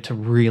they needed to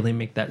really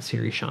make that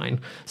series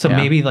shine. So Yeah.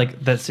 maybe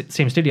like that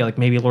same studio, like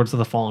maybe Lords of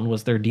the Fallen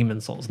was their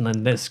Demon Souls, and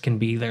then this can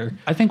be their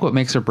I think what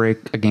makes or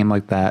break a game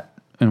like that,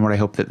 and what I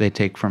hope that they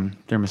take from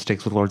their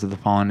mistakes with Lords of the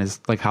Fallen,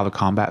 is like how the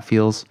combat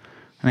feels.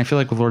 And I feel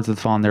like with Lords of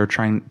the Fallen, they were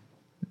trying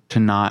to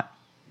not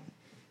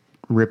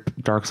rip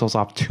Dark Souls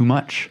off too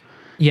much.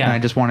 Yeah. And I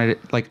just wanted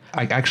it, like,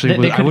 I actually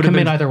they I could would have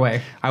commit been either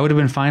way. I would have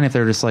been fine if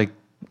they're just like,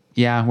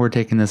 yeah, we're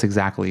taking this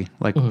exactly.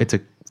 Like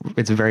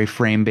it's very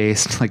frame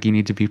based. Like you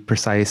need to be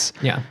precise.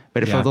 Yeah.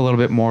 But it Yeah. felt a little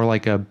bit more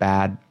like a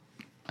bad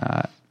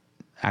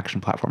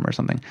action platformer or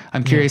something.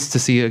 I'm curious to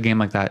see a game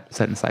like that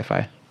set in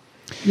sci-fi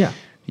Yeah.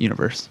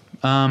 universe.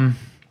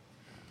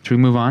 Should we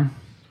move on?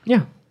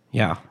 Yeah.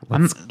 Yeah,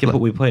 let's get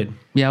what we played.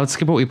 Yeah, let's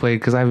skip what we played,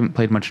 because I haven't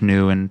played much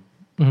new, and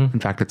in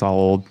fact, it's all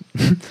old.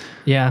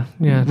 Yeah.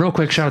 Yeah. Real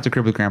quick, shout out to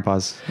Crib with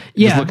Grandpas.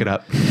 Yeah. Just look it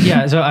up.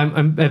 Yeah, so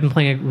I've been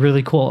playing a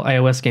really cool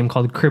iOS game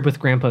called Crib with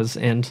Grandpas,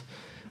 and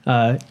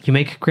you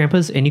make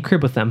grandpas and you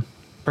crib with them.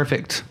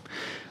 Perfect.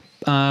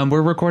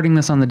 We're recording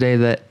this on the day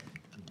that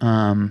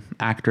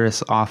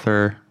actress,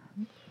 author,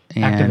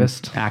 and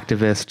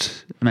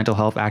activist, mental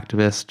health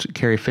activist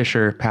Carrie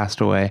Fisher passed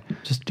away.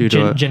 Just due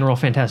to general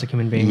fantastic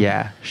human being.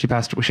 yeah, she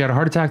passed. She had a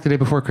heart attack the day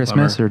before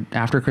Christmas or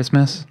after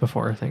Christmas.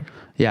 Before, I think.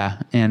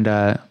 Yeah, and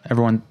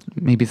everyone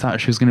maybe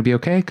thought she was going to be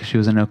okay because she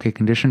was in okay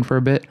condition for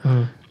a bit,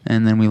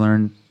 and then we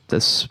learned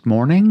this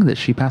morning that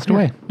she passed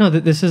away. No,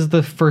 this is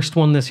the first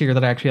one this year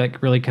that I actually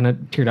like really kind of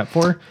teared up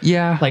for.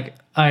 Yeah, Like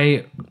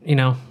I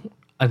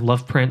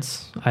love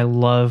Prince. I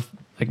love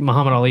like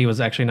Muhammad Ali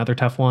was actually another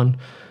tough one.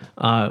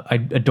 I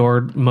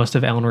adored most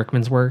of Alan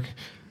Rickman's work,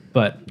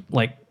 but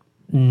like,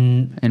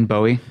 And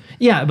Bowie.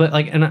 yeah, but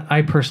like, and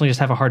I personally just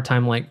have a hard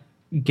time like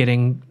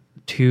getting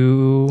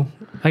too,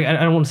 like, I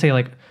don't want to say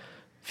like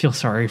feel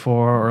sorry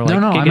for or like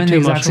No, I'm in the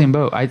exact same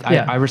boat. I feel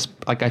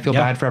Yeah.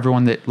 bad for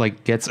everyone that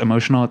like gets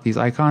emotional at these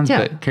icons, Yeah.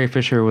 but Carrie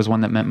Fisher was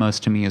one that meant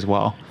most to me as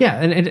well.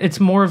 Yeah, and it's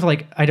more of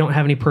like I don't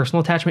have any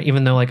personal attachment,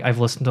 even though like I've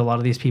listened to a lot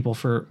of these people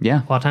for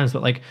Yeah. a lot of times.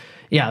 But like,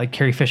 yeah, like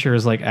Carrie Fisher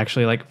is like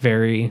actually like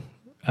very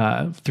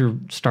through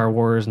Star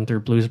Wars and through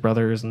Blues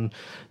Brothers and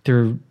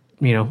through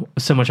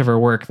so much of her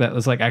work that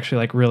was like actually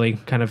like really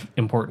kind of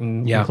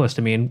important Yeah. and close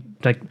to me and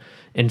like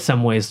in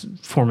some ways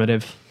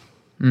formative,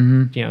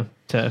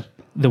 to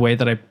the way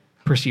that I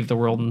perceive the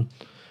world and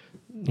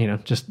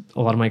just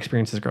a lot of my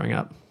experiences growing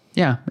up.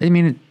 Yeah, I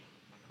mean,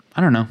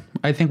 I don't know.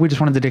 I think we just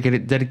wanted to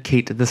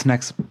dedicate this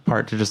next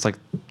part to just like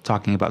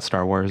talking about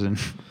Star Wars, and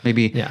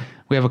maybe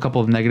we have a couple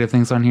of negative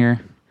things on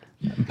here,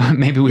 but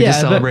maybe we just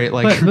celebrate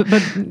but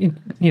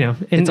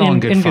it's all in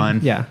good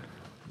fun.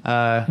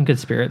 In good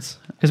spirits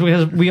because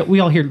we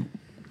all here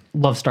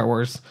love Star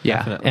Wars.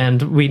 Yeah.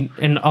 Definitely.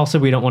 and also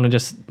we don't want to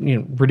just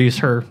reduce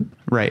her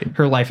Right.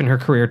 her life and her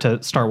career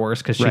to Star Wars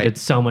because she Right. did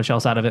so much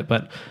else out of it.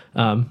 But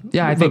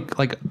I think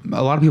like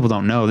a lot of people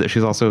don't know that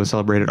she's also a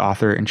celebrated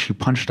author, and she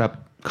punched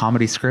up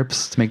comedy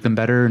scripts to make them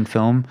better in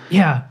film.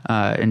 yeah,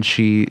 And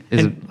she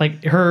is and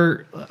like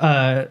her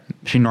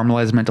she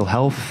normalized mental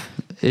health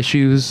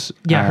issues.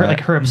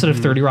 her episode of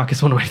 30 Rock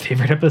is one of my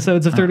favorite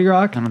episodes of 30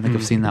 Rock. I don't think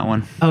I've seen that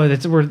one. Oh,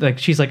 that's where like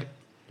she's like,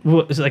 well,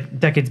 it was like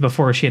decades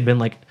before she had been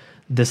like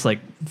this like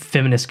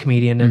feminist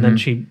comedian, and then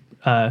she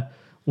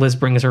Liz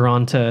brings her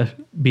on to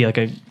be like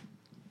a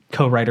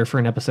co-writer for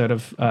an episode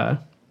of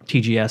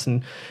TGS,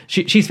 and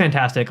she's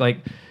fantastic. Like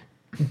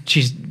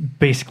she's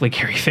basically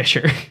Carrie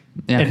Fisher.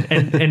 Yeah.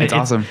 and It's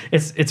awesome.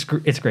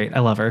 It's great. I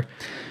love her.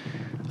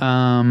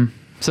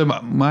 So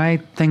my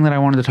thing that I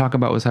wanted to talk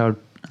about was how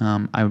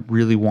I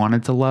really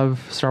wanted to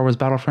love Star Wars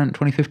Battlefront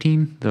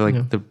 2015. They're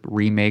like the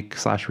remake /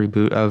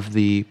 reboot of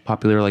the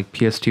popular like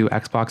PS2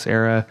 Xbox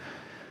era,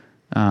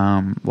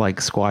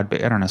 like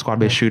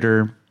squad-based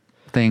shooter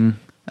thing.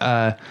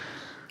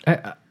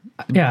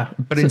 Yeah,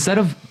 But instead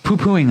of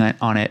poo-pooing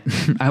on it,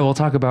 I will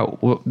talk about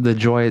the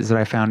joys that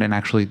I found in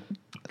actually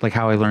like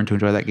how I learned to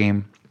enjoy that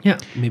game. yeah.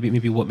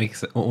 Maybe what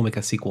will make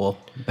a sequel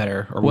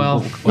better? Or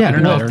Well, what I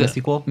don't know better if in a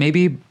sequel.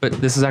 maybe, but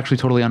this is actually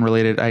totally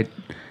unrelated.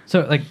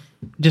 So like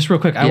just real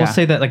quick, I will Yeah.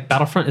 say that like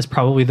Battlefront is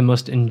probably the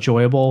most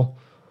enjoyable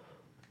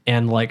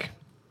and like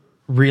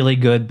really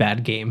good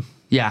bad game.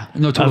 Yeah,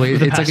 no, totally.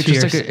 the It's like past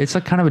years. it's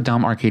like kind of a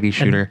dumb arcadey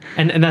shooter.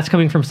 And that's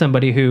coming from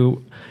somebody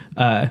who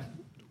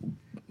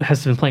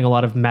has been playing a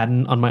lot of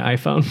Madden on my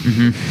iPhone.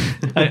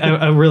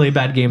 a really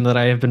bad game that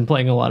I have been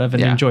playing a lot of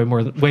and Yeah. enjoy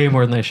way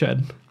more than I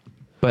should.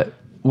 But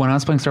when I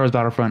was playing Star Wars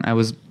Battlefront, I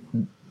was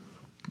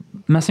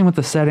messing with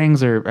the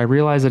settings, or I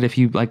realized that if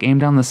you like aim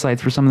down the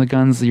sights for some of the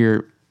guns,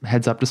 your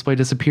heads-up display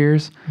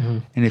disappears.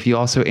 And if you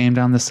also aim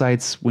down the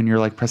sights when you're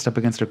like pressed up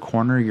against a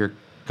corner, your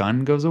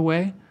gun goes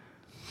away.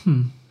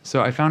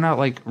 So I found out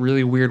like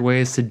really weird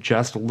ways to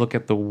just look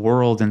at the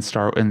world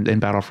in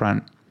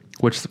Battlefront,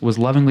 which was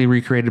lovingly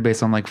recreated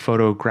based on like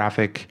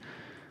photographic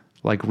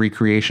like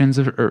recreations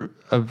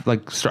of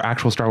like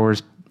actual Star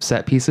Wars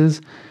set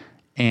pieces.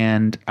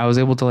 And I was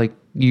able to like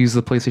use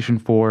the PlayStation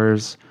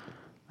 4's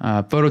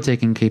photo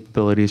taking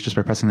capabilities just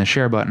by pressing the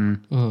share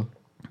button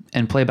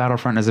and play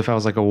Battlefront as if I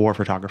was like a war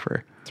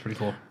photographer. It's pretty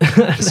cool.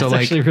 So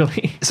like, Actually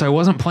really so I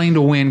wasn't playing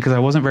to win because I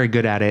wasn't very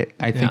good at it.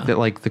 I think Yeah. that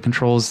like the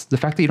controls, the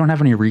fact that you don't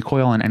have any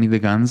recoil on any of the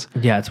guns,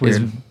 Yeah, it's is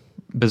weird.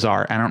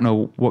 bizarre. I don't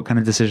know what kind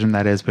of decision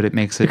that is, but it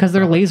makes it because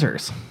they're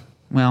lasers.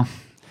 well,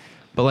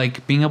 but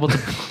like being able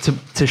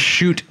to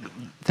shoot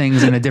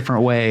things in a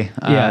different way,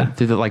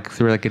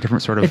 through a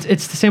different sort of.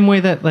 It's the same way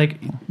that like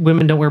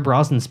women don't wear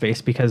bras in space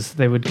because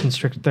they would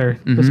constrict their.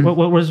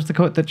 What was the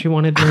quote that she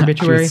wanted in her She would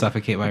obituary?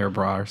 suffocate by her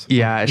bra. Or something.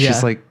 yeah, it's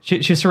just like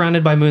she's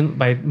surrounded by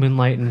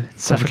moonlight and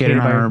suffocated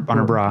by on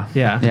her bra.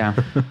 Yeah,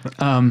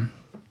 yeah.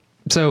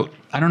 So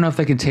I don't know if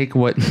they can take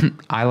what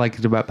I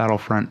liked about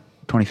Battlefront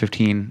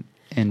 2015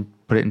 and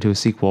put it into a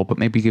sequel, but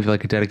maybe give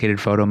like a dedicated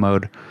photo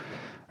mode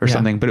or Yeah.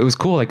 something. But it was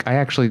cool. Like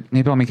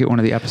maybe I'll make it one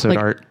of the episode Like,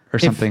 art or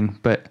if- something.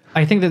 But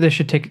I think that this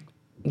should take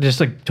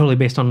just like totally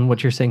based on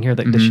what you're saying here.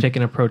 Like this should take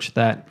an approach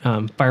that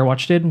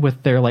Firewatch did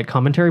with their like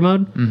commentary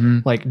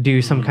mode. Like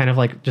do some kind of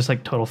like just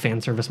like total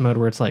fan service mode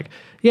where it's like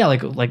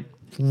like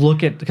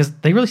look at because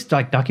they released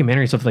like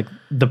documentaries of like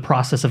the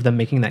process of them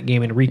making that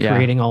game and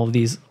recreating all of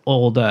these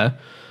old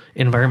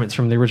environments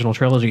from the original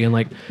trilogy, and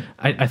like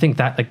I think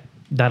that like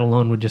that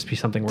alone would just be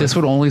something. this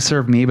would only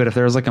serve me. But if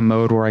there was like a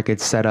mode where I could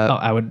set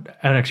up, I'd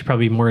actually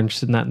probably be more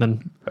interested in that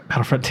than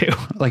Battlefront 2.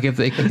 like if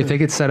they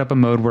could set up a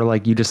mode where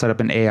like you just set up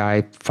an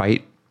AI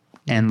fight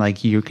and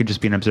like you could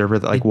just be an observer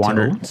that like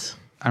wandered.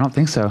 I don't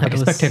think so. Like a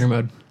spectator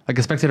mode. Like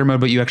a spectator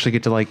mode, but you actually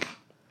get to like have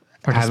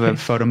a Participate.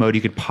 photo mode.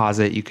 You could pause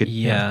it. You could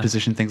Yeah.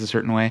 position things a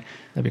certain way.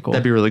 That'd be cool.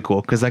 That'd be really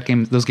cool because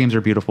those games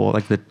are beautiful.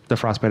 Like the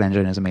Frostbite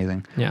engine is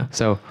amazing. Yeah.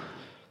 So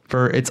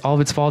for it's all of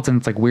its faults and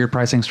it's like weird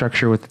pricing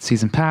structure with its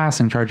season pass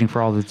and charging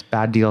for all of its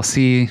bad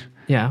DLC.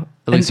 Yeah.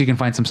 At least you can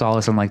find some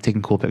solace in like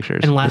taking cool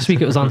pictures. And last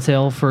week it was on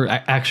sale for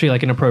actually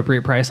like an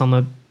appropriate price on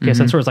the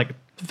PSN store. It was like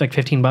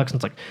 $15, and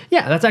it's like,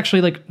 yeah, that's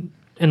actually like,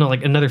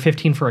 like another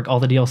 15 for like all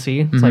the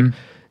DLC. It's like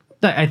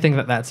I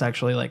think that's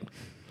actually like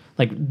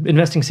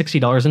investing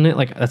 $60 in it.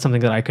 Like that's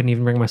something that I couldn't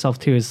even bring myself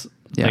to. Is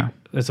like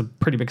as a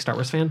pretty big Star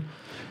Wars fan.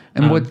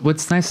 And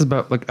what's nice is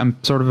about like I'm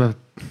sort of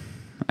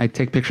I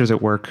take pictures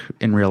at work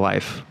in real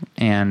life,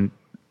 and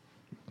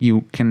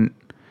you'll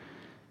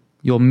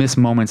miss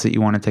moments that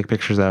you want to take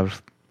pictures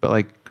of, but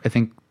like I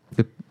think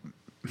the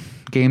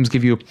games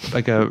give you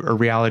like a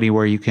reality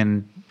where you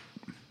can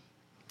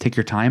take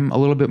your time a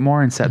little bit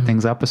more and set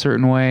things up a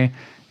certain way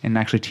and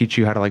actually teach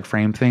you how to like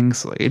frame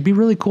things. Like, it'd be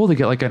really cool to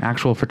get like an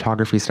actual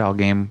photography style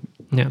game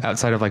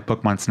outside of like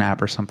Pokemon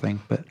Snap or something,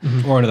 but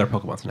or another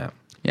Pokemon Snap.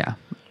 Yeah.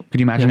 Could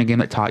you imagine a game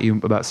that taught you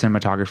about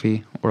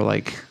cinematography or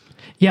like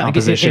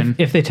composition? Like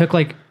if they took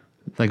like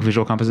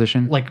visual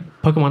composition, like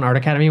Pokemon Art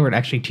Academy, where it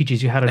actually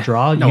teaches you how to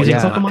draw using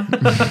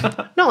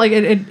Pokemon. No, like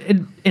it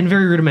in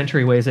very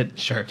rudimentary ways. It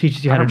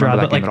teaches you how to draw,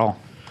 but like at all.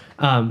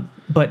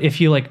 But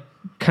if you like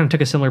kind of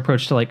took a similar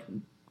approach to like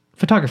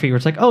photography, where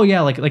it's like, oh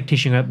yeah, like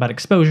teaching about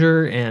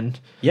exposure and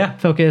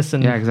focus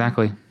and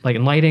exactly, like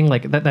in lighting,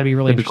 like that'd be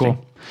really interesting.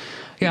 Cool.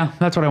 Yeah,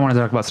 that's what I wanted to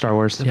talk about Star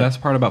Wars. The best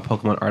part about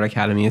Pokemon Art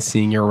Academy is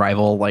seeing your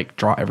rival like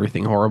draw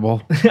everything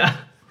horrible.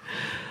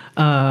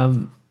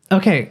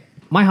 Okay,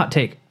 my hot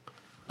take.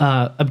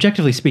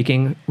 Objectively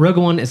speaking, Rogue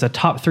One is a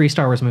top 3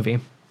 Star Wars movie.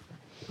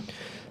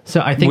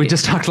 So I think we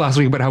just talked last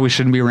week about how we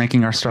shouldn't be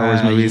ranking our Star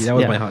Wars movies. That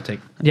was my hot take.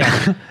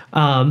 Yeah.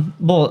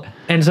 Well,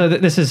 and so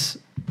this is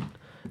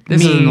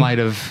in light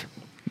of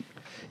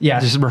Yeah.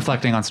 Just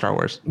reflecting on Star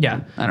Wars. Yeah.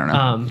 I don't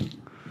know.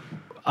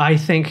 I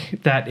think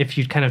that if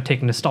you kind of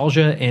take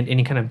nostalgia and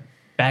any kind of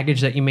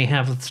baggage that you may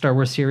have with the Star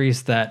Wars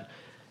series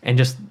and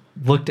just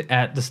looked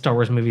at the Star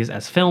Wars movies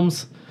as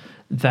films,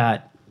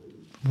 that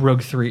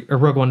Rogue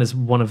One is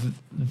one of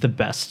the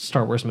best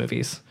Star Wars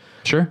movies.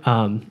 Sure.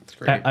 That's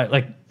great. I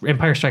like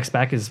Empire Strikes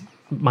Back is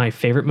my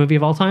favorite movie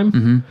of all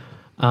time.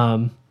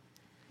 Mm-hmm.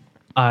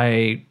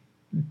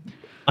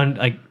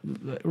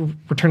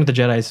 Return of the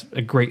Jedi is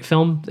a great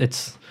film.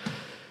 It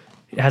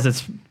has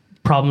its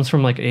problems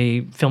from like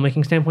a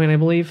filmmaking standpoint, I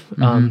believe.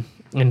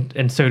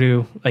 And so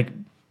do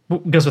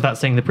goes without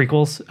saying the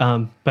prequels.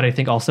 But I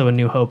think also A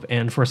New Hope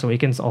and Force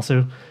Awakens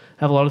also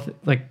have a lot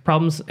of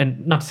problems.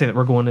 And not to say that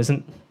Rogue One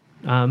isn't,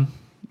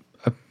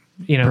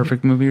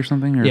 perfect movie or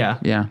something. Or,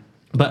 yeah.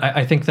 But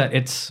I think that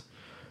it's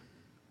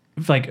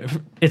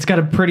got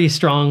a pretty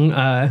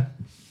strong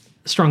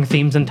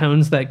themes and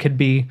tones that could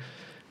be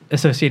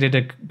associated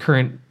to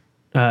current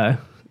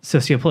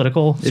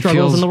sociopolitical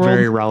struggles in the world. It feels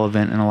very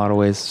relevant in a lot of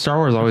ways. Star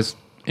Wars always,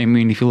 I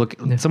mean, if you look,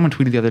 someone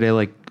tweeted the other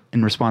day,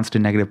 in response to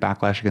negative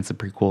backlash against the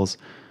prequels,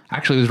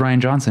 actually it was Rian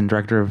Johnson,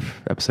 director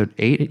of episode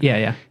 8.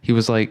 Yeah. He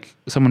was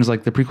someone was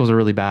like, the prequels are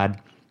really bad.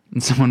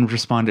 And someone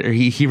responded, or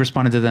he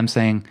responded to them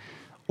saying,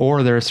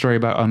 or they're a story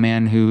about a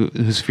man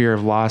whose fear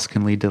of loss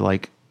can lead to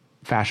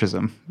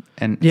fascism.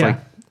 And if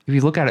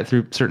you look at it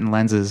through certain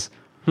lenses,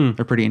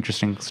 they're pretty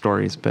interesting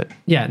stories, but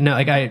yeah, no,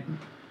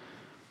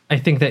 I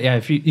think that,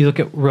 if you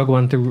look at Rogue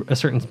One through a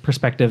certain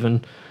perspective,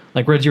 and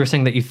Rhodes, you were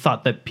saying that you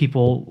thought that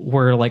people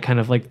were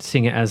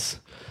seeing it as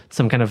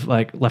some kind of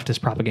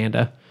leftist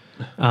propaganda.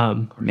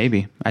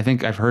 Maybe. I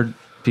think I've heard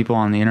people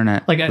on the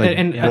internet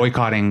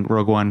boycotting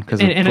Rogue One because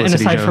of and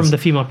aside from the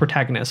female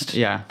protagonist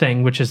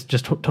thing, which is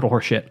just total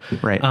horseshit.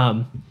 Right.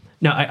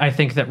 No, I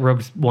think that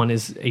Rogue One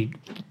is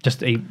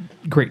just a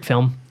great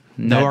film.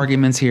 No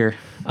arguments here.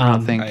 I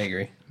don't think. I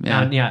agree.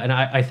 Yeah. And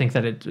I think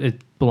that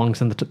it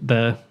belongs in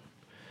the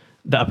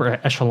upper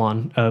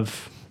echelon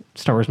of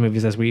Star Wars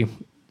movies as we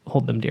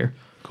hold them dear.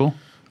 Cool.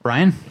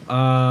 Brian?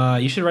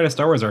 You should write a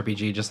Star Wars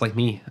RPG just like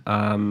me.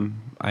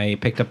 I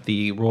picked up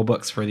the rule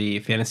books for the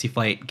Fantasy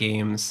Flight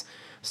games,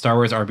 Star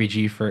Wars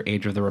RPG for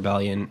Age of the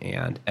Rebellion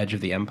and Edge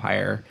of the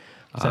Empire.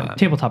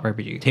 Tabletop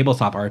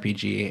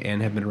RPG,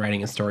 and have been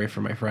writing a story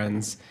for my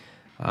friends.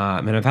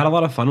 And I've had a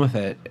lot of fun with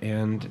it.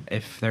 And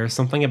if there's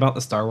something about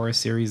the Star Wars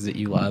series that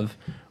you love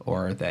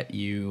or that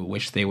you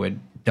wish they would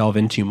delve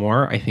into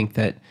more, I think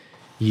that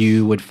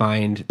you would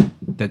find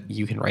that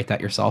you can write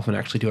that yourself and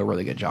actually do a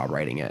really good job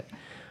writing it.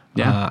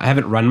 Yeah. I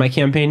haven't run my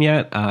campaign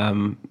yet,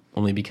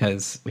 only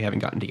because we haven't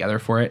gotten together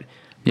for it.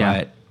 Yeah.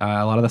 But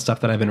a lot of the stuff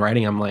that I've been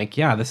writing, I'm like,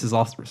 this is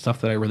all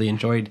stuff that I really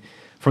enjoyed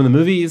from the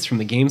movies, from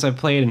the games I've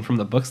played, and from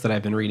the books that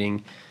I've been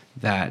reading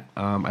that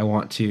I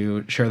want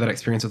to share that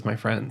experience with my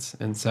friends.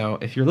 And so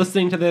if you're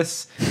listening to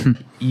this,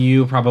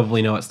 you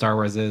probably know what Star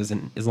Wars is.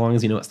 And as long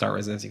as you know what Star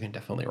Wars is, you can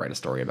definitely write a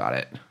story about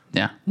it.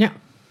 Yeah. Yeah.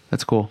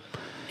 That's cool.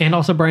 And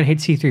also Brian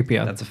hates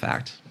C-3PO. That's a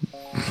fact.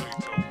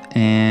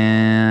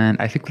 And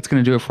I think that's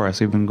going to do it for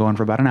us. We've been going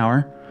for about an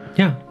hour.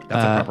 Yeah.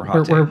 That's a proper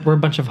hot take. We're a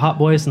bunch of hot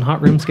boys in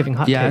hot rooms giving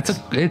hot takes.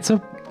 It's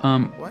a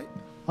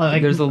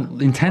there's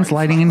intense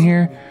lighting in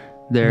here.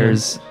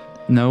 There's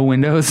no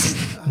windows.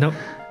 Nope.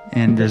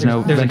 and there's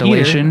no There's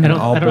ventilation. A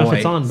heater. I don't know if boy.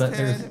 it's on, but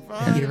there's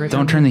a heater right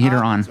Don't there. turn the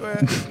heater on.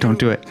 Don't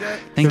do it.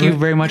 Thank you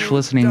very much for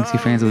listening to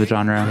Fans of the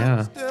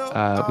Genre.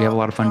 Yeah. We have a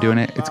lot of fun doing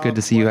it. It's good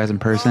to see you guys in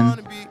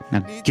person.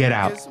 Now get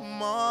out.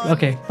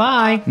 Okay,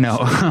 bye. No.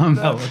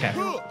 Oh, okay.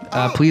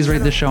 Please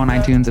rate this show on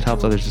iTunes. It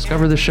helps others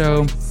discover the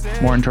show.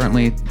 More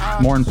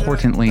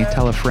importantly,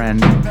 tell a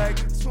friend.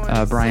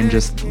 Brian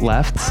just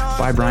left.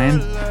 Bye,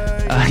 Brian.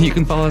 You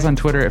can follow us on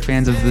Twitter at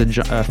Fans of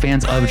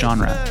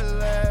Genre.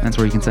 That's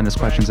where you can send us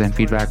questions and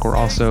feedback. We're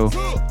also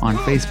on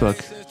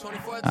Facebook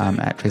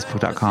at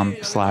facebook.com/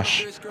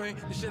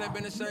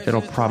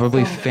 it'll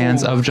probably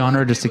Fans of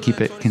Genre just to keep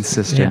it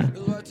consistent.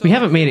 Yeah. We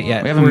haven't made it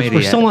yet.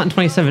 We're still not in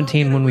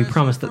 2017 when we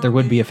promised that there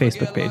would be a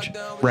Facebook page.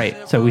 Right.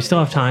 So we still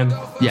have time.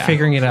 Yeah.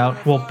 Figuring it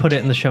out. We'll put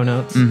it in the show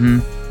notes.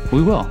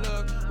 We will.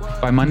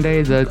 By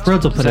Monday,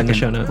 Rhodes will put it in the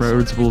show notes.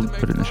 Rhodes will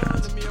put it in the show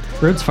notes.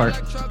 Rhodes fart.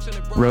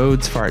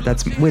 Rhodes fart.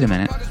 Wait a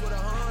minute.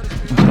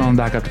 I'm going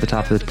back up to the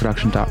top of the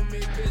production top.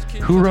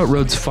 Who wrote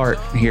Rhodes fart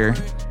here?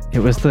 It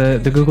was the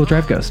Google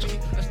Drive ghost.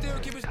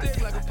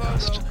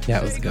 Yeah,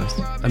 it was the ghost.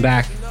 I'm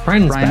back.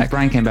 Brian's back.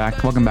 Brian came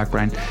back. Welcome back,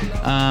 Brian.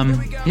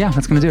 Yeah,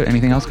 that's going to do it.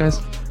 Anything else, guys?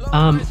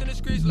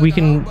 We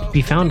can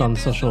be found on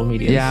social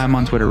media. Yeah, I'm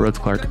on Twitter, Rhodes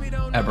Clark.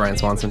 At Brian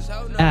Swanson.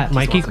 At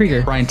Mikey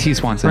Krieger. Brian T.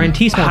 Swanson. Brian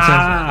T.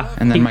 Swanson.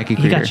 And then Mikey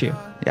Krieger. He got you.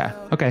 Yeah,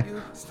 okay.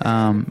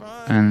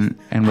 And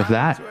with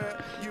that,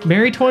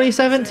 Merry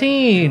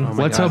 2017.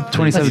 let's God. hope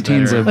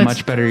 2017 is a Let's-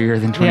 much better year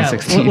than Yeah,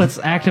 2016. let's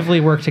actively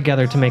work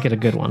together to make it a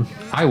good one.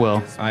 I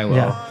will. I will.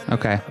 Yeah.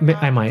 Okay.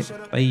 I might.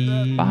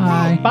 Bye.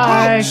 Bye.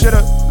 Bye.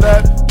 Should've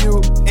left you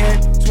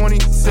in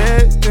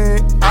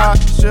 2016. I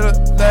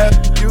should've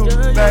left you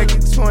back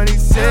in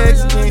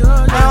 2016.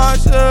 I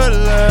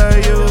should've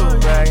left you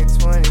back in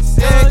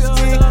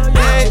 2016.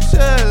 They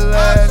should've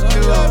left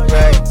you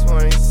back in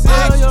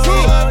 2016.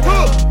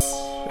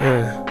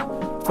 Yeah.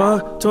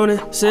 Fuck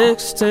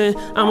 2016,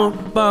 I'm a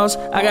boss,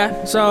 I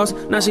got sauce,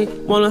 now she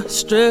wanna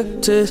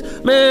strip test.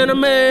 Man, I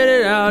made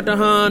it out the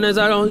hundreds,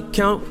 I don't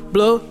count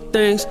blue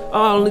things.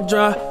 I only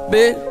drive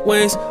big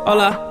wings, all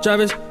I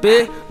drive is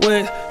big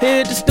wings.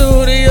 Hit the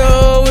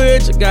studio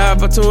with your guy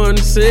for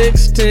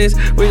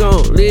 2016. We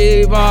gon'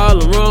 leave all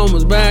the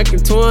Romans back in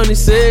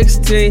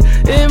 2016.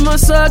 It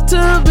must suck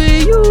to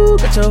be you,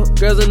 got your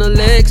girls in the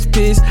legs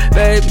piece.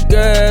 Baby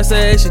girl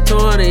say she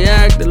 20,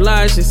 acting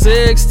like she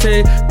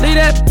 16. Leave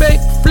that big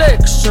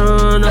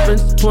flexion up in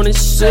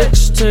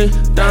 2016.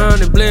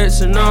 Down and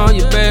blitzing all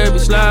your baby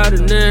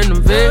sliding in the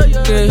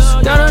Vegas.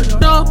 Got a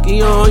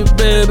donkey on you,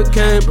 baby,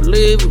 can't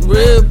believe it,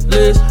 real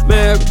bliss.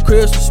 Merry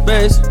Christmas,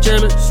 space,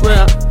 jamming,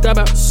 swear I got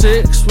about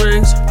 6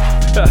 rings.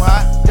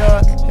 Why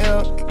the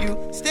hell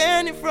you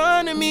stand in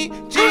front of me?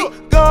 G,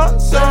 gone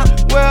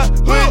somewhere.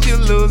 Would you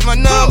lose my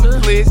number,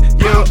 please?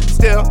 You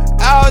still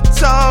out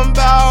talking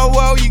about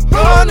where you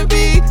gonna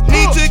be?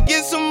 Need to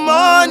get some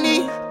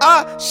money.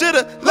 I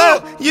should've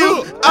left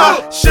you.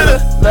 I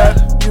should've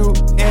left you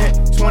in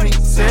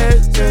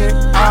 2016.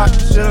 I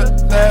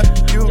should've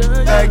left you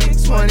back in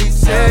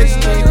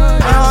 2016.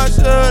 I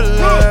should've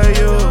left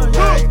you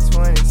back in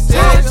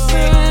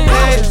 2016.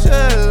 They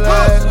should've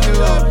left you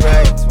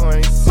back in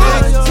 2016.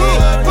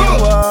 You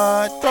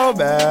are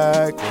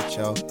throwback with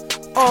your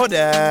old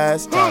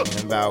ass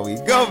talking about we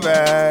go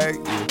back.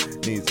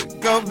 You need to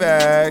go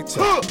back to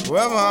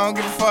whoever I don't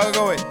give a fuck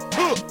go with.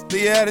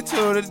 Leave your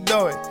attitude to the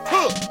door.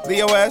 Leave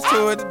your ass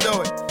to it to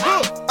do it.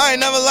 I ain't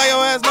never like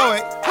your ass, no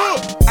way.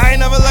 I ain't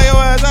never like your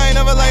ass, I ain't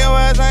never like your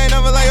ass, I ain't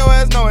never like your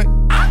ass, no way.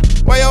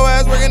 Why your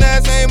ass working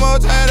that same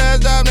old tired ass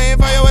job, they ain't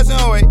find your ass in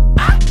no way.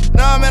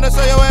 Nah, man, I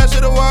saw your ass,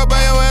 should've walked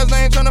by your ass,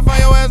 I ain't tryna find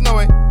your ass, no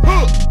way.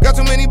 Got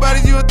too many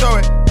bodies, you would throw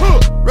it.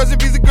 Rest in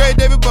peace, the great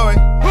David Bowie.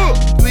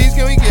 Please,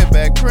 can we get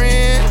back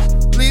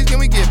Prince? Please, can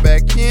we get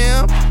back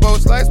Kim?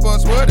 Both slice,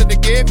 both swore that they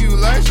gave you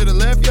life, should've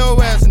left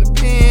your ass in the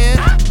pen.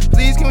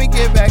 Please, can we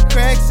get back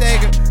Craig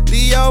Sager?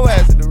 Leave your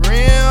ass at the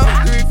rim.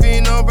 3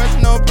 feet, no pressure,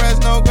 no press,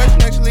 no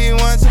question. Actually,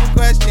 one simple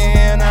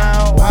question.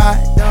 Now, why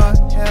the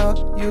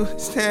hell you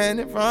stand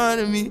in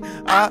front of me?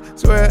 I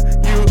swear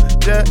you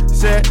just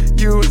said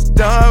you was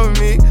done with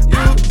me.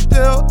 You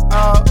still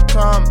out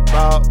talking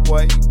about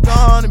what you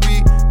gonna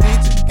be.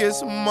 Need to get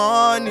some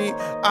money.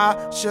 I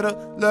should've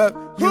left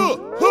you.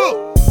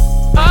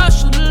 I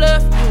should've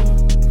left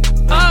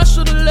you. I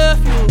should've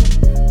left you.